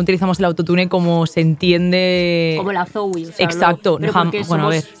verdad que no utilizamos el autotune como se entiende. Como la Zoe, o sea, exacto. No, pero porque bueno, a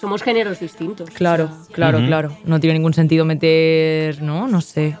ver. somos géneros distintos. Claro. No tiene ningún sentido meter, no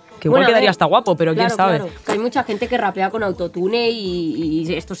sé. Que igual quedaría hasta guapo, pero quién sabe. Claro. Hay mucha gente que rapea con autotune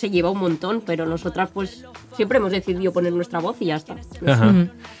y esto se lleva un montón, pero nosotras pues siempre hemos decidido poner nuestra voz y ya está. Ajá.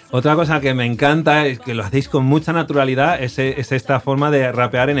 Otra cosa que me encanta es que lo hacéis con mucha naturalidad, es esta forma de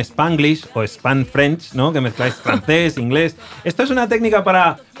rapear en Spanglish o Span French, ¿no? Que mezcláis francés, inglés. ¿Esto es una técnica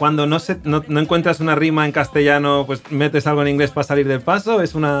para cuando no encuentras una rima en castellano, pues metes algo en inglés para salir del paso?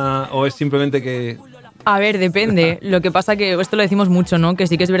 ¿O es simplemente que...? A ver, depende. Lo que pasa que esto lo decimos mucho, ¿no? Que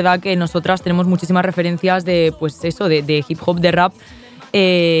sí que es verdad que nosotras tenemos muchísimas referencias de, pues eso, de hip hop, de rap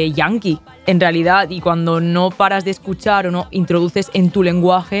yankee, en realidad. Y cuando no paras de escuchar o no introduces en tu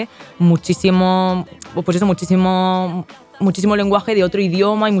lenguaje muchísimo lenguaje de otro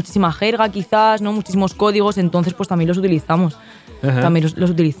idioma y muchísima jerga quizás, ¿no? Muchísimos códigos, entonces pues también los utilizamos. Ajá. También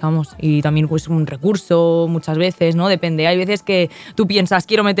los utilizamos y también pues un recurso muchas veces, ¿no? Depende. Hay veces que tú piensas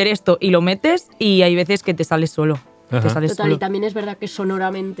quiero meter esto y lo metes y hay veces que te sales solo. Total, y también es verdad que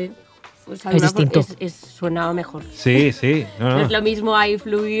sonoramente pues, es distinto. Suena mejor. Sí. No es lo mismo ahí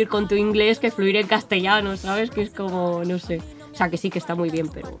fluir con tu inglés que fluir en castellano, ¿sabes? Que es como, no sé. O sea, que sí que está muy bien,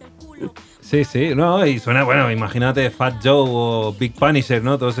 pero... Sí, no, y suena, bueno, imagínate Fat Joe o Big Punisher,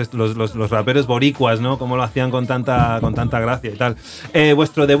 ¿no? Todos los raperos boricuas, ¿no? Cómo lo hacían con tanta gracia y tal.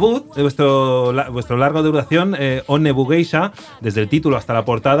 Vuestro debut, vuestro largo de duración, Onnebu Geisha, desde el título hasta la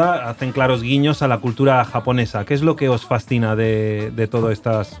portada, hacen claros guiños a la cultura japonesa. ¿Qué es lo que os fascina de todas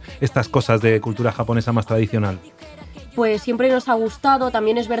estas cosas de cultura japonesa más tradicional? pues siempre nos ha gustado.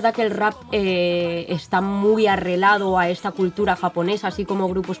 También es verdad que el rap está muy arrelado a esta cultura japonesa, así como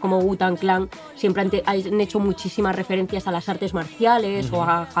grupos como Wu-Tang Clan siempre han hecho muchísimas referencias a las artes marciales o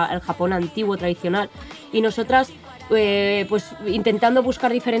al Japón antiguo, tradicional. Y nosotras, pues intentando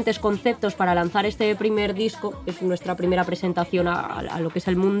buscar diferentes conceptos para lanzar este primer disco, que es nuestra primera presentación a lo que es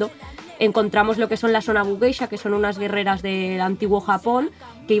el mundo, encontramos lo que son las Onabu Geisha, que son unas guerreras del antiguo Japón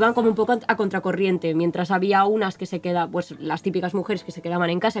que iban como un poco a contracorriente. Mientras había unas que se quedaban, pues las típicas mujeres que se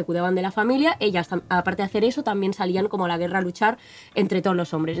quedaban en casa y cuidaban de la familia, ellas, aparte de hacer eso, también salían como a la guerra a luchar entre todos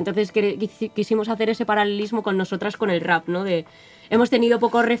los hombres. Entonces quisimos hacer ese paralelismo con nosotras, con el rap, ¿no? Hemos tenido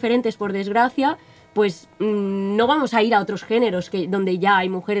pocos referentes, por desgracia, pues no vamos a ir a otros géneros donde ya hay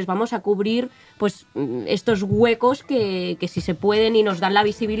mujeres, vamos a cubrir pues estos huecos que si se pueden y nos dan la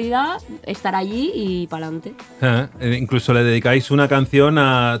visibilidad, estar allí y para adelante. Incluso le dedicáis una canción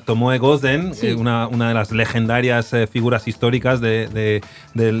a Tomoe Gozen, sí. Una de las legendarias figuras históricas del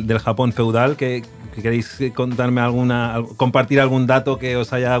Japón feudal. Que queréis contarme compartir algún dato que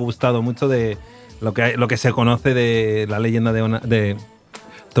os haya gustado mucho de lo que se conoce de la leyenda de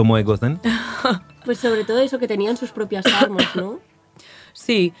Tomoe Gozen. Pues sobre todo eso, que tenían sus propias armas, ¿no?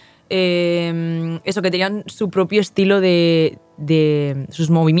 Sí, eso, que tenían su propio estilo de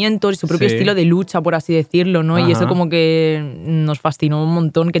sus movimientos y su propio estilo de lucha, por así decirlo, ¿no? Ajá. Y eso como que nos fascinó un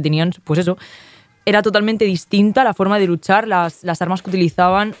montón, que tenían, pues eso, era totalmente distinta la forma de luchar, las armas que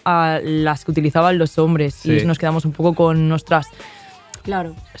utilizaban a las que utilizaban los hombres. Sí. Y nos quedamos un poco con nuestras...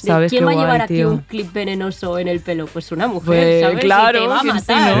 Claro. ¿Sabes? ¿Quién va a llevar tío? Aquí un clip venenoso en el pelo? Pues una mujer, pues, ¿sabes? Claro, y te va a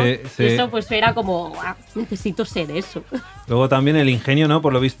matar. Sí, sí. Eso pues era como, necesito ser eso. Luego también el ingenio, ¿no?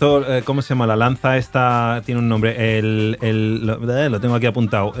 Por lo visto, ¿cómo se llama? La lanza esta tiene un nombre. Lo tengo aquí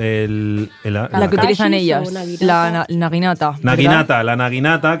apuntado. La que utilizan ellas. La naginata. La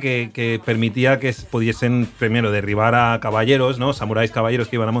naginata que permitía que pudiesen primero derribar a caballeros, ¿no? Samuráis caballeros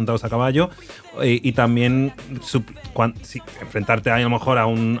que iban montados a caballo. Y también enfrentarte a lo mejor a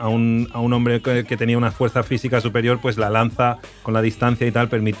un hombre que tenía una fuerza física superior, pues la lanza con la distancia y tal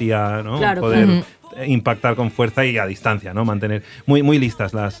permitía, ¿no? Claro, poder impactar con fuerza y a distancia, ¿no? Mantener muy, muy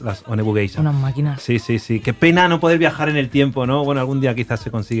listas las Onabu Geisha. Unas máquinas. Sí. Qué pena no poder viajar en el tiempo, ¿no? Bueno, algún día quizás se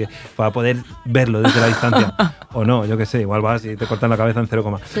consigue para poder verlo desde la distancia. O no, yo qué sé, igual vas y te cortan la cabeza en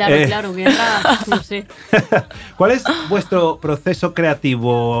 0, Claro, guerra, no sé. ¿Cuál es vuestro proceso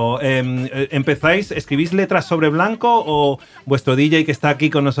creativo? ¿Escribís letras sobre blanco o vuestro DJ que está aquí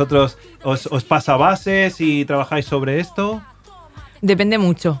con nosotros os pasa bases y trabajáis sobre esto? Depende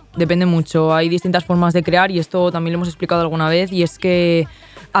mucho. Hay distintas formas de crear y esto también lo hemos explicado alguna vez, y es que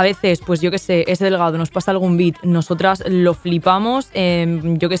a veces, pues yo qué sé, ese Delgado nos pasa algún beat, nosotras lo flipamos,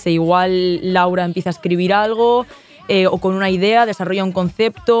 yo qué sé, igual Laura empieza a escribir algo o con una idea, desarrolla un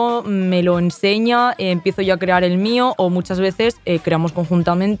concepto, me lo enseña, empiezo yo a crear el mío, o muchas veces creamos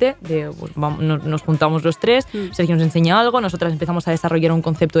conjuntamente, pues nos juntamos los tres, Sergio nos enseña algo, nosotras empezamos a desarrollar un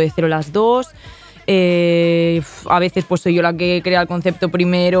concepto de cero las dos. A veces pues soy yo la que crea el concepto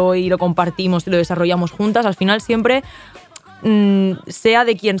primero y lo compartimos y lo desarrollamos juntas. Al final siempre, sea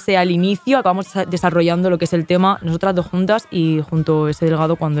de quien sea el inicio, acabamos desarrollando lo que es el tema nosotras dos juntas y junto a ese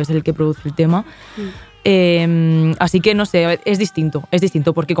Delgado cuando es el que produce el tema. Así que no sé, es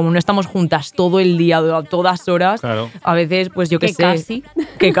distinto porque como no estamos juntas todo el día, a todas horas, claro. A veces pues yo qué sé,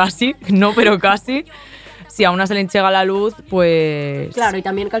 que casi, no, pero casi. Si a una se le llega la luz, pues... Claro, y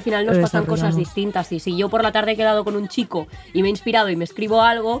también que al final nos pasan cosas distintas. Y si yo por la tarde he quedado con un chico y me he inspirado y me escribo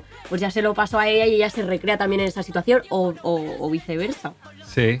algo, pues ya se lo paso a ella y ella se recrea también en esa situación o viceversa.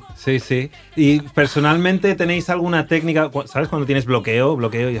 Sí. Y personalmente, ¿tenéis alguna técnica? ¿Sabes cuando tienes bloqueo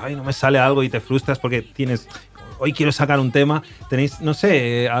y ay, no me sale algo y te frustras porque hoy quiero sacar un tema? ¿Tenéis, no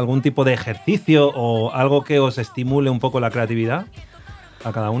sé, algún tipo de ejercicio o algo que os estimule un poco la creatividad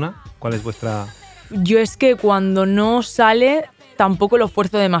a cada una? ¿Cuál es vuestra...? Yo es que cuando no sale tampoco lo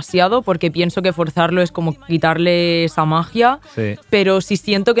esfuerzo demasiado porque pienso que forzarlo es como quitarle esa magia, sí. Pero si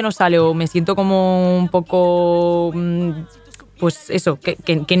siento que no sale o me siento como un poco, pues eso,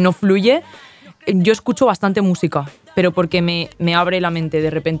 que no fluye, yo escucho bastante música, pero porque me abre la mente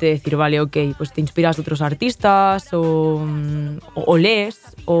de repente decir, vale, ok, pues te inspiras de otros artistas o lees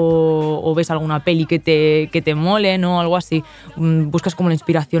o ves alguna peli que te mole, ¿no? Algo así. Buscas como la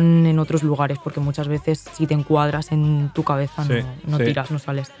inspiración en otros lugares porque muchas veces si te encuadras en tu cabeza no tiras, no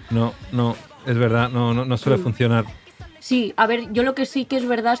sales. No, es verdad, no suele funcionar. Sí, a ver, yo lo que sí que es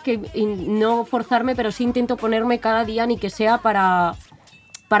verdad es que no forzarme, pero sí intento ponerme cada día ni que sea para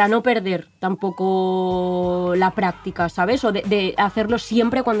para no perder tampoco la práctica, ¿sabes? O de hacerlo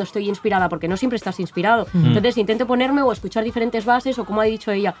siempre cuando estoy inspirada, porque no siempre estás inspirado. Entonces intento ponerme o escuchar diferentes bases, o como ha dicho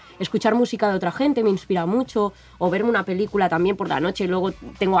ella, escuchar música de otra gente me inspira mucho, o verme una película también por la noche, y luego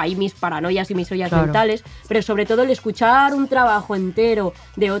tengo ahí mis paranoias y mis ollas mentales, pero sobre todo el escuchar un trabajo entero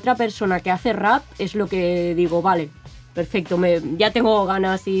de otra persona que hace rap es lo que digo, vale, perfecto, ya tengo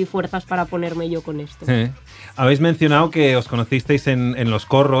ganas y fuerzas para ponerme yo con esto. Habéis mencionado que os conocisteis en los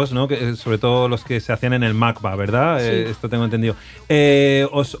corros, ¿no? Que, sobre todo los que se hacían en el MACBA, ¿verdad? Sí. Esto tengo entendido.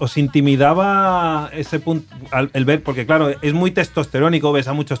 ¿Os intimidaba ese punto, el ver? Porque claro, es muy testosterónico, ves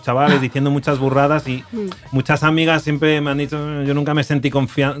a muchos chavales diciendo muchas burradas y muchas amigas siempre me han dicho, yo nunca me sentí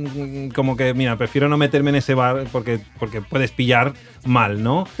como que, mira, prefiero no meterme en ese bar porque puedes pillar mal,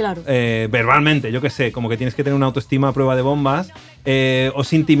 ¿no? Claro. Verbalmente, yo qué sé, como que tienes que tener una autoestima a prueba de bombas.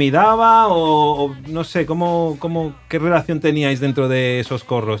 ¿Os intimidaba o no sé, qué relación teníais dentro de esos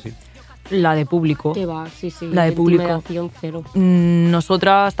corros? La de público. ¿Qué va? Sí, la de público. Intimidación cero.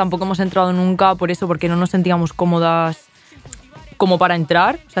 Nosotras tampoco hemos entrado nunca por eso, porque no nos sentíamos cómodas como para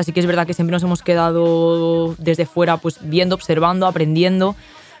entrar. O sea, sí que es verdad que siempre nos hemos quedado desde fuera, pues viendo, observando, aprendiendo.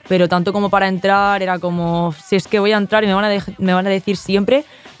 Pero tanto como para entrar, era como, si es que voy a entrar y me van a decir siempre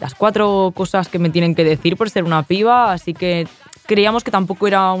las 4 cosas que me tienen que decir por ser una piba, así que creíamos que tampoco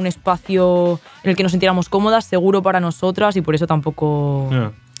era un espacio en el que nos sintiéramos cómodas, seguro para nosotras, y por eso tampoco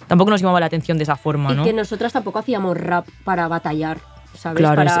nos llamaba la atención de esa forma, ¿no? Y que nosotras tampoco hacíamos rap para batallar, ¿sabes?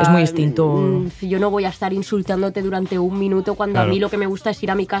 Claro, es muy distinto. Yo no voy a estar insultándote durante 1 minuto cuando a mí lo que me gusta es ir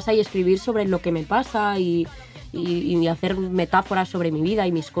a mi casa y escribir sobre lo que me pasa y hacer metáforas sobre mi vida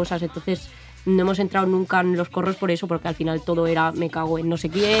y mis cosas. Entonces no hemos entrado nunca en los corros por eso, porque al final todo era me cago en no sé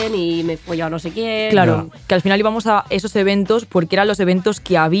quién y me follo a no sé quién. Claro, que al final íbamos a esos eventos porque eran los eventos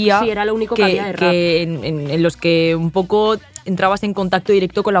que había. Sí, era lo único que había de rap. En los que un poco entrabas en contacto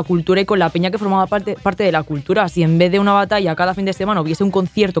directo con la cultura y con la peña que formaba parte de la cultura. Si en vez de una batalla cada fin de semana hubiese un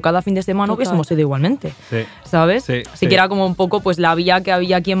concierto cada fin de semana, hubiésemos ido igualmente, ¿sabes? Así que era como un poco pues la vía que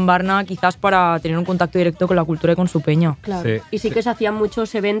había aquí en Varna quizás para tener un contacto directo con la cultura y con su peña. Claro. Y sí que se hacían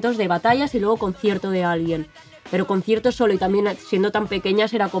muchos eventos de batallas y luego concierto de alguien. Pero concierto solo, y también siendo tan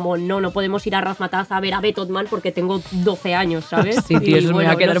pequeñas era como, no podemos ir a Razmataz a ver a Betotman porque tengo 12 años, ¿sabes? Sí, tío, eso me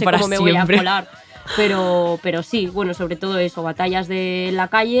va a quedar no sé para cómo siempre. Me voy a colar. Pero sí, bueno, sobre todo eso, batallas de la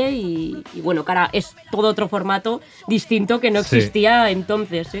calle y bueno, cara, es todo otro formato distinto que no existía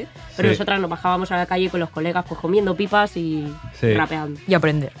entonces, ¿eh? Pero nosotras nos bajábamos a la calle con los colegas pues comiendo pipas y rapeando. Y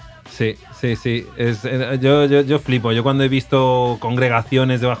aprender. Sí. Yo flipo. Yo cuando he visto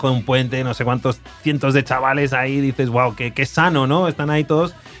congregaciones debajo de un puente, no sé cuántos cientos de chavales ahí, dices, wow, qué sano, ¿no? Están ahí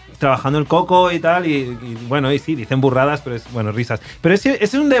todos trabajando el coco y tal, y bueno, y sí, dicen burradas, pero es, bueno, risas. Pero ese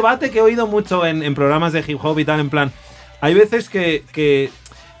es un debate que he oído mucho en programas de hip hop y tal, en plan, hay veces que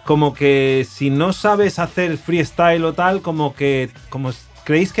como que si no sabes hacer freestyle o tal, como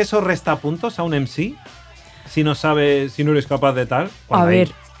 ¿creéis que eso resta puntos a un MC? Si no eres capaz de tal. A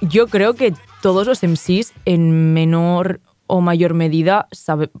ver, yo creo que todos los MCs en menor o mayor medida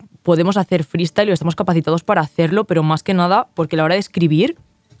podemos hacer freestyle y estamos capacitados para hacerlo, pero más que nada porque a la hora de escribir,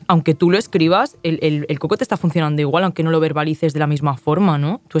 aunque tú lo escribas, el coco te está funcionando igual, aunque no lo verbalices de la misma forma,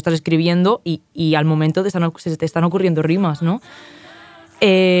 ¿no? Tú estás escribiendo y al momento se te están ocurriendo rimas, ¿no?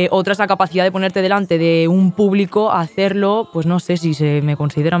 Otra es la capacidad de ponerte delante de un público, hacerlo, pues no sé si se me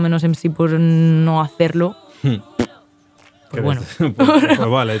considera menos MC por no hacerlo. Pues bueno. Pues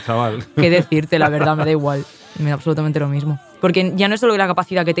vale, chaval. ¿Qué decirte? La verdad, me da igual. Me da absolutamente lo mismo. Porque ya no es solo la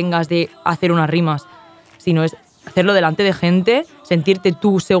capacidad que tengas de hacer unas rimas, sino es hacerlo delante de gente, sentirte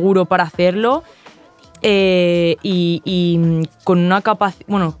tú seguro para hacerlo y con una capacidad,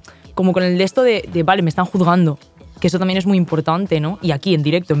 bueno, como con el de esto de vale, me están juzgando, que eso también es muy importante, ¿no? Y aquí, en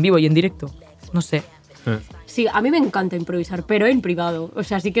directo, en vivo y en directo, no sé. Sí, a mí me encanta improvisar, pero en privado. O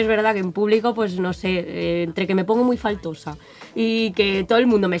sea, sí que es verdad que en público, pues no sé, entre que me pongo muy faltosa y que todo el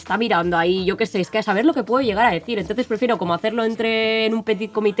mundo me está mirando ahí, yo qué sé, es que a saber lo que puedo llegar a decir. Entonces prefiero como hacerlo en un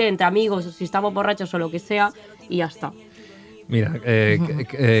petit comité, entre amigos, o si estamos borrachos o lo que sea, y ya está. Mira,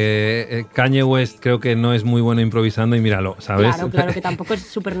 Kanye West creo que no es muy bueno improvisando y míralo, ¿sabes? Claro, que tampoco es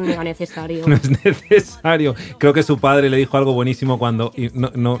súper necesario. No es necesario. Creo que su padre le dijo algo buenísimo cuando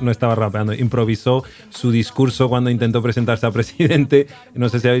no estaba rapeando. Improvisó su discurso cuando intentó presentarse a presidente. No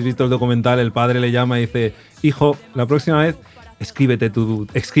sé si habéis visto el documental, el padre le llama y dice, hijo, la próxima vez escríbete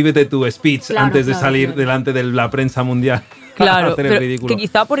tu speech antes de salir delante de la prensa mundial. Claro, pero que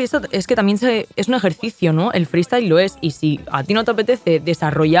quizá por eso es que también es un ejercicio, ¿no? El freestyle lo es. Y si a ti no te apetece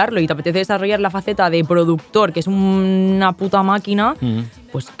desarrollarlo y te apetece desarrollar la faceta de productor, que es una puta máquina,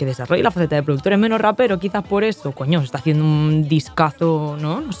 pues que desarrolle la faceta de productor. Es menos rapero, quizás por eso. Coño, está haciendo un discazo,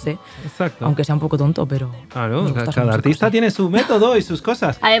 ¿no? No sé. Exacto. Aunque sea un poco tonto, pero... Claro, cada artista tiene su método y sus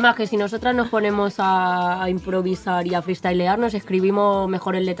cosas. Además que si nosotras nos ponemos a improvisar y a freestylear, nos escribimos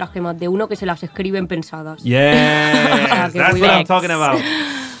mejores letras que más de uno que se las escriben pensadas. Yes, que that's muy what I'm bien. talking about.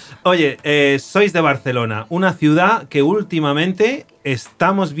 Oye, sois de Barcelona, una ciudad que últimamente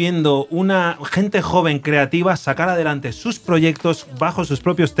estamos viendo una gente joven creativa sacar adelante sus proyectos bajo sus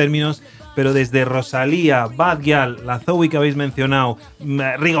propios términos, pero desde Rosalía, Bad Gyal, la Zoe que habéis mencionado,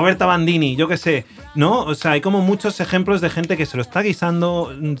 Rigoberta Bandini, yo qué sé, ¿no? O sea, hay como muchos ejemplos de gente que se lo está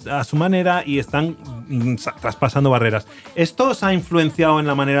guisando a su manera y están traspasando barreras. ¿Esto os ha influenciado en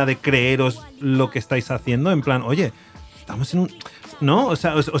la manera de creeros lo que estáis haciendo? En plan, oye, estamos en un... ¿No? O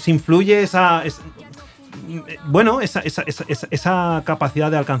sea, os influye esa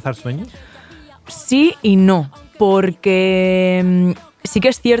capacidad de alcanzar sueños. Sí y no, porque sí que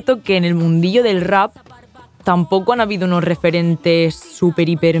es cierto que en el mundillo del rap tampoco han habido unos referentes súper,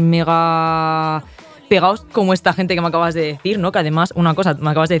 hiper, mega pegados como esta gente que me acabas de decir, ¿no? Que además, una cosa,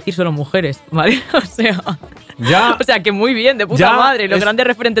 me acabas de decir solo mujeres, ¿vale? O sea, que muy bien, de puta madre. Los grandes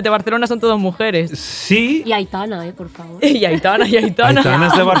referentes de Barcelona son todas mujeres. Sí. Y Aitana, por favor. Y Aitana. Aitana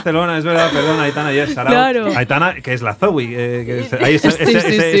es de Barcelona, es verdad, perdón, Aitana, yes, claro. Aitana, que es la Zoe, hay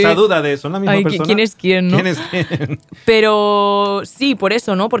esa duda de, ¿son la misma persona? ¿Quién es quién, no? ¿Quién es quién? Pero sí, por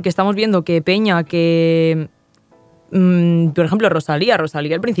eso, ¿no? Porque estamos viendo que Peña, que... por ejemplo, Rosalía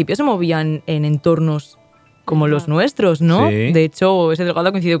al principio se movía en entornos como los nuestros, ¿no? Sí. De hecho, ese Delgado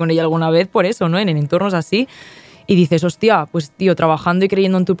ha coincidido con ella alguna vez por eso, ¿no? En entornos así. Y dices, hostia, pues tío, trabajando y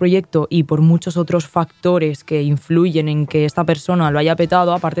creyendo en tu proyecto y por muchos otros factores que influyen en que esta persona lo haya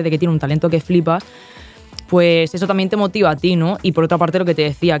petado, aparte de que tiene un talento que flipas, pues eso también te motiva a ti, ¿no? Y por otra parte lo que te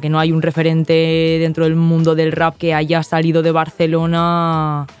decía, que no hay un referente dentro del mundo del rap que haya salido de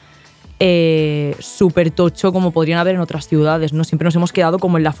Barcelona súper tocho como podrían haber en otras ciudades, ¿no? Siempre nos hemos quedado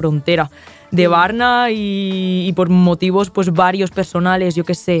como en la frontera de Barna y por motivos pues varios personales, yo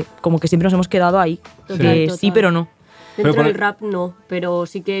qué sé, como que siempre nos hemos quedado ahí. Total. Sí, pero no. Dentro del rap no, pero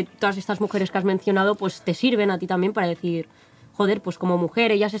sí que todas estas mujeres que has mencionado pues te sirven a ti también para decir, joder, pues como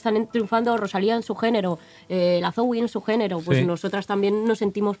mujer, ellas están triunfando, Rosalía en su género, la Zoe en su género, pues sí. Nosotras también nos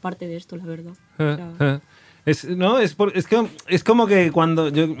sentimos parte de esto, la verdad. Es como que cuando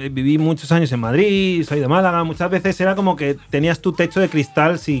yo viví muchos años en Madrid, soy de Málaga, muchas veces era como que tenías tu techo de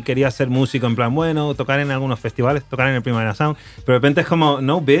cristal si querías ser músico, en plan, bueno, tocar en algunos festivales, tocar en el Primavera Sound, pero de repente es como,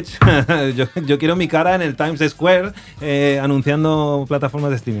 no, bitch, yo quiero mi cara en el Times Square anunciando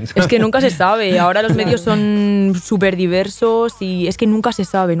plataformas de streaming. Es que nunca se sabe, ahora los medios son súper diversos y es que nunca se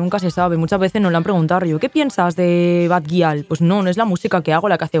sabe. Muchas veces nos lo han preguntado, yo, ¿qué piensas de Bad Gyal? Pues no es la música que hago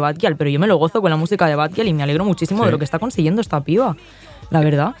la que hace Bad Gyal, pero yo me lo gozo con la música de Bad Gyal y me alegro muchísimo de lo que está consiguiendo esta piba, la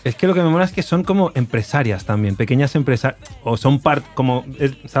verdad. Es que lo que me mola es que son como empresarias también, pequeñas empresarias, o son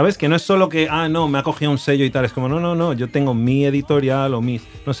 ¿sabes? Que no es solo que, no, me ha cogido un sello y tal, es como, no, yo tengo mi editorial o mis,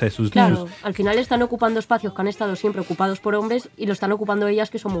 no sé, Claro, al final están ocupando espacios que han estado siempre ocupados por hombres y lo están ocupando ellas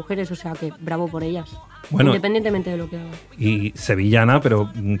que son mujeres, o sea que bravo por ellas, independientemente de lo que hagan. Y sevillana, pero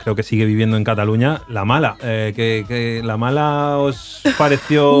creo que sigue viviendo en Cataluña, La Mala, que La Mala os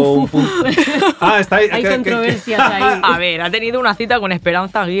pareció un punto... está ahí. Hay controversias ahí. A ver, ha tenido una cita con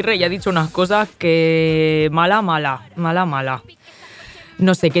Esperanza Aguirre y ha dicho unas cosas que mala.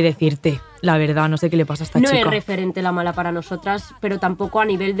 No sé qué decirte, la verdad, no sé qué le pasa a esta chica. No es referente La Mala para nosotras, pero tampoco a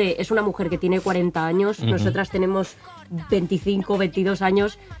nivel de... Es una mujer que tiene 40 años, nosotras tenemos 25, 22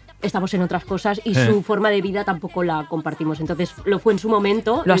 años, estamos en otras cosas y su forma de vida tampoco la compartimos. Entonces, lo fue en su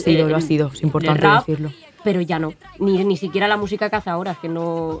momento. Lo ha sido, es importante decirlo. Pero ya no, ni siquiera la música que hace ahora, que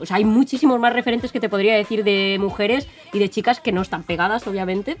no... O sea, hay muchísimos más referentes que te podría decir de mujeres y de chicas que no están pegadas,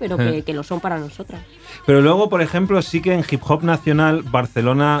 obviamente, pero que lo son para nosotras. Pero luego, por ejemplo, sí que en hip hop nacional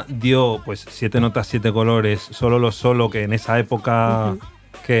Barcelona dio pues 7 notas, 7 colores, solo, que en esa época,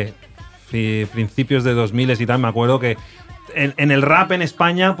 principios de 2000 y tal, me acuerdo que en el rap en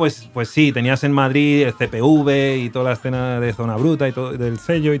España, pues sí, tenías en Madrid el CPV y toda la escena de Zona Bruta y todo del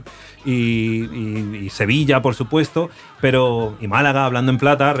sello y Sevilla, por supuesto, y Málaga, Hablando en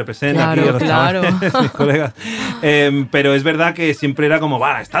Plata, representa aquí a los chavales, mis colegas. Pero es verdad que siempre era como,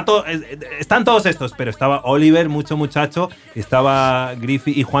 están todos estos, pero estaba Oliver, mucho muchacho, estaba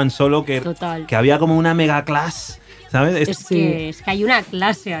Griffy y Juan Solo, que había como una mega clase, ¿sabes? Es que hay una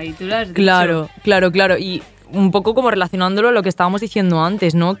clase ahí, tú lo has dicho. Claro. Y un poco como relacionándolo a lo que estábamos diciendo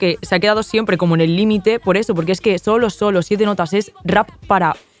antes, ¿no? Que se ha quedado siempre como en el límite por eso, porque es que solo 7 notas es rap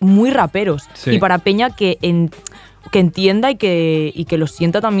para muy raperos y para peña que entienda y que lo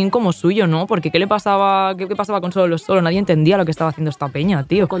sienta también como suyo, ¿no? Porque ¿qué pasaba con solo? Nadie entendía lo que estaba haciendo esta peña,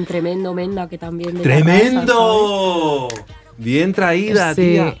 tío. Con Tremendo, Menda, que también... ¡Tremendo! Bien traída,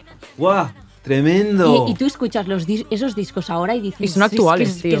 tía. ¡Guau! ¡Tremendo! Y tú escuchas esos discos ahora y dices... Y son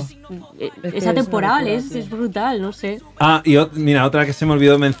actuales, tío. Es atemporal, es brutal, no sé. Y mira, otra que se me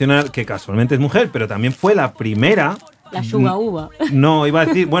olvidó mencionar, que casualmente es mujer, pero también fue la primera... La Suga Uva. No, iba a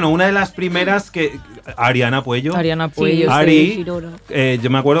decir, bueno, una de las primeras que... Ariana Puello. Sí, Ari, yo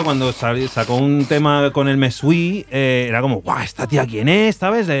me acuerdo cuando sacó un tema con el Mesui, era como, guau, ¿esta tía quién es?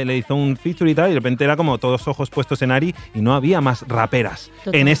 ¿Sabes? Le hizo un feature y tal, y de repente era como todos ojos puestos en Ari y no había más raperas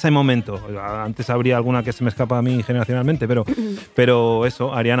en ese momento. Antes habría alguna que se me escapa a mí generacionalmente, pero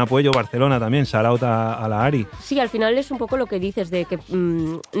eso, Ariana Puello, Barcelona también, shout out a la Ari. Sí, al final es un poco lo que dices, de que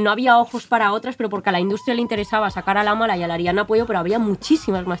no había ojos para otras, pero porque a la industria le interesaba sacar a la Mala y a la Ariana Puello, pero había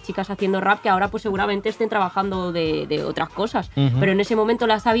muchísimas más chicas haciendo rap que ahora pues seguramente estén trabajando de otras cosas, pero en ese momento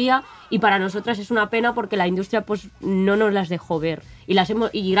las había y para nosotras es una pena porque la industria pues no nos las dejó ver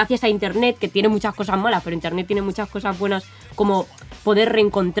y gracias a internet, que tiene muchas cosas malas, pero internet tiene muchas cosas buenas, como poder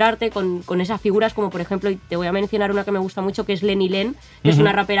reencontrarte con esas figuras, como por ejemplo, y te voy a mencionar una que me gusta mucho, que es Lenny Len, que es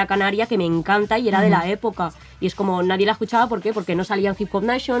una rapera canaria que me encanta y era de la época, y es como nadie la escuchaba. ¿Por qué? Porque no salía en Hip Hop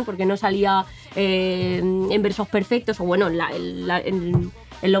Nation, porque no salía en Versos Perfectos, o bueno, en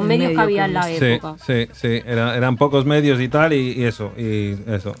los medios que había en la época. Sí, eran pocos medios y tal, y eso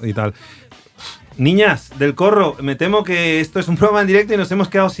y tal. Niñas del Corro, me temo que esto es un programa en directo y nos hemos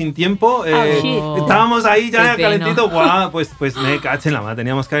quedado sin tiempo. Estábamos ahí ya calentito. Guau, pues me cachen la mano.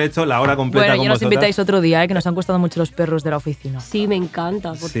 Teníamos que haber hecho la hora completa con vosotras. Bueno, ya nos invitáis otro día, que nos han costado mucho los perros de la oficina. Sí, me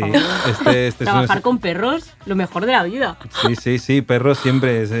encanta, por favor. Trabajar con perros, lo mejor de la vida. Sí, perros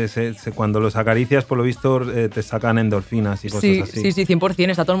siempre. Cuando los acaricias, por lo visto, te sacan endorfinas y cosas así. Sí, 100%.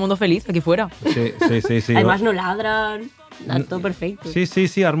 Está todo el mundo feliz aquí fuera. Sí. Además no ladran. Todo perfecto.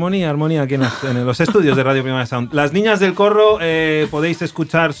 Sí, armonía aquí en los estudios de Radio Primavera Sound. Las Niñas del Corro, podéis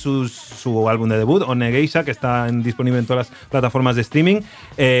escuchar su álbum de debut, Onegeisha, que está disponible en todas las plataformas de streaming.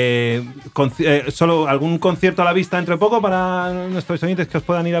 Solo algún concierto a la vista entre poco para nuestros oyentes que os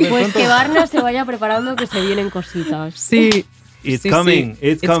puedan ir a ver pues pronto. Que Barna se vaya preparando, que se vienen cositas. Sí. It's coming.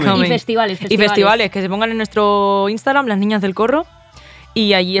 Y festivales. Y festivales, que se pongan en nuestro Instagram, Las Niñas del Corro.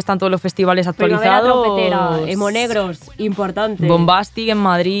 Y allí están todos los festivales actualizados. Primavera Trompetera, Hemonegros, importante. Bombastic en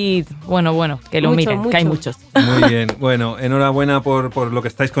Madrid. Bueno, que lo miren, que hay muchos. Muy bien. Bueno, enhorabuena por lo que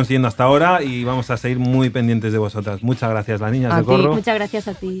estáis consiguiendo hasta ahora y vamos a seguir muy pendientes de vosotras. Muchas gracias, las Niñas del Corro. Muchas gracias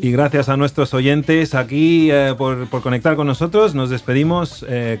a ti. Y gracias a nuestros oyentes aquí por conectar con nosotros. Nos despedimos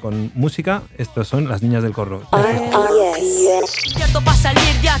con música. Estos son las Niñas del Corro. Cierto para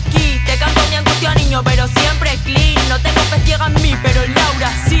salir de aquí, te canto mi angustia niño, pero siempre clean. No tengo fe ciega en mí, pero Laura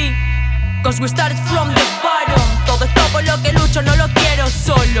sí. Cause we started from the bottom. Todo esto por lo que lucho no lo quiero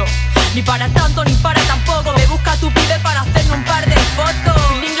solo. Ni para tanto ni para tampoco. Me busca tu pibe para hacerme un par de fotos.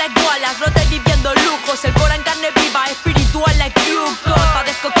 Feeling like Wallace, rote viviendo lujos. El cora en carne viva, espiritual like Hugo.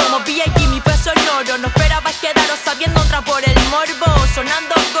 Padezco como B.I.G, mi peso en oro. No esperabais quedaros sabiendo otra por el morbo.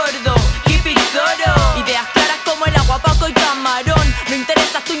 Sonando gordo, keep it Zoro. Ideas claras como el agua, Paco y Camarón. No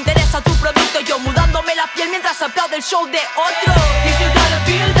interesas, tú interesa tu producto. Yo mudándome la piel mientras aplaudo el show de otro. Y si dollar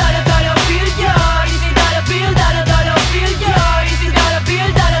bill, dollar bill, yeah. Y si dollar bill, dollar bill, yeah. Y si dollar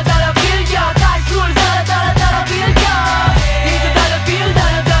bill, dollar bill, yeah. Cash rules, dollar bill, yeah. Y si dollar bill,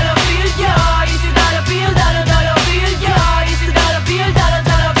 yeah. Y si dollar bill, yeah. Y si dollar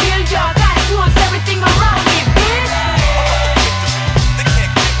bill, yeah. Cash rules everything around me, bitch.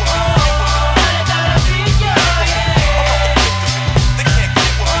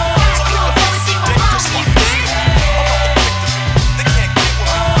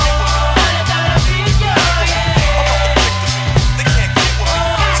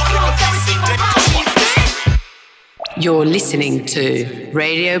 You're listening to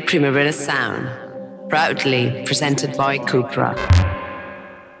Radio Primavera Sound, proudly presented by Cupra.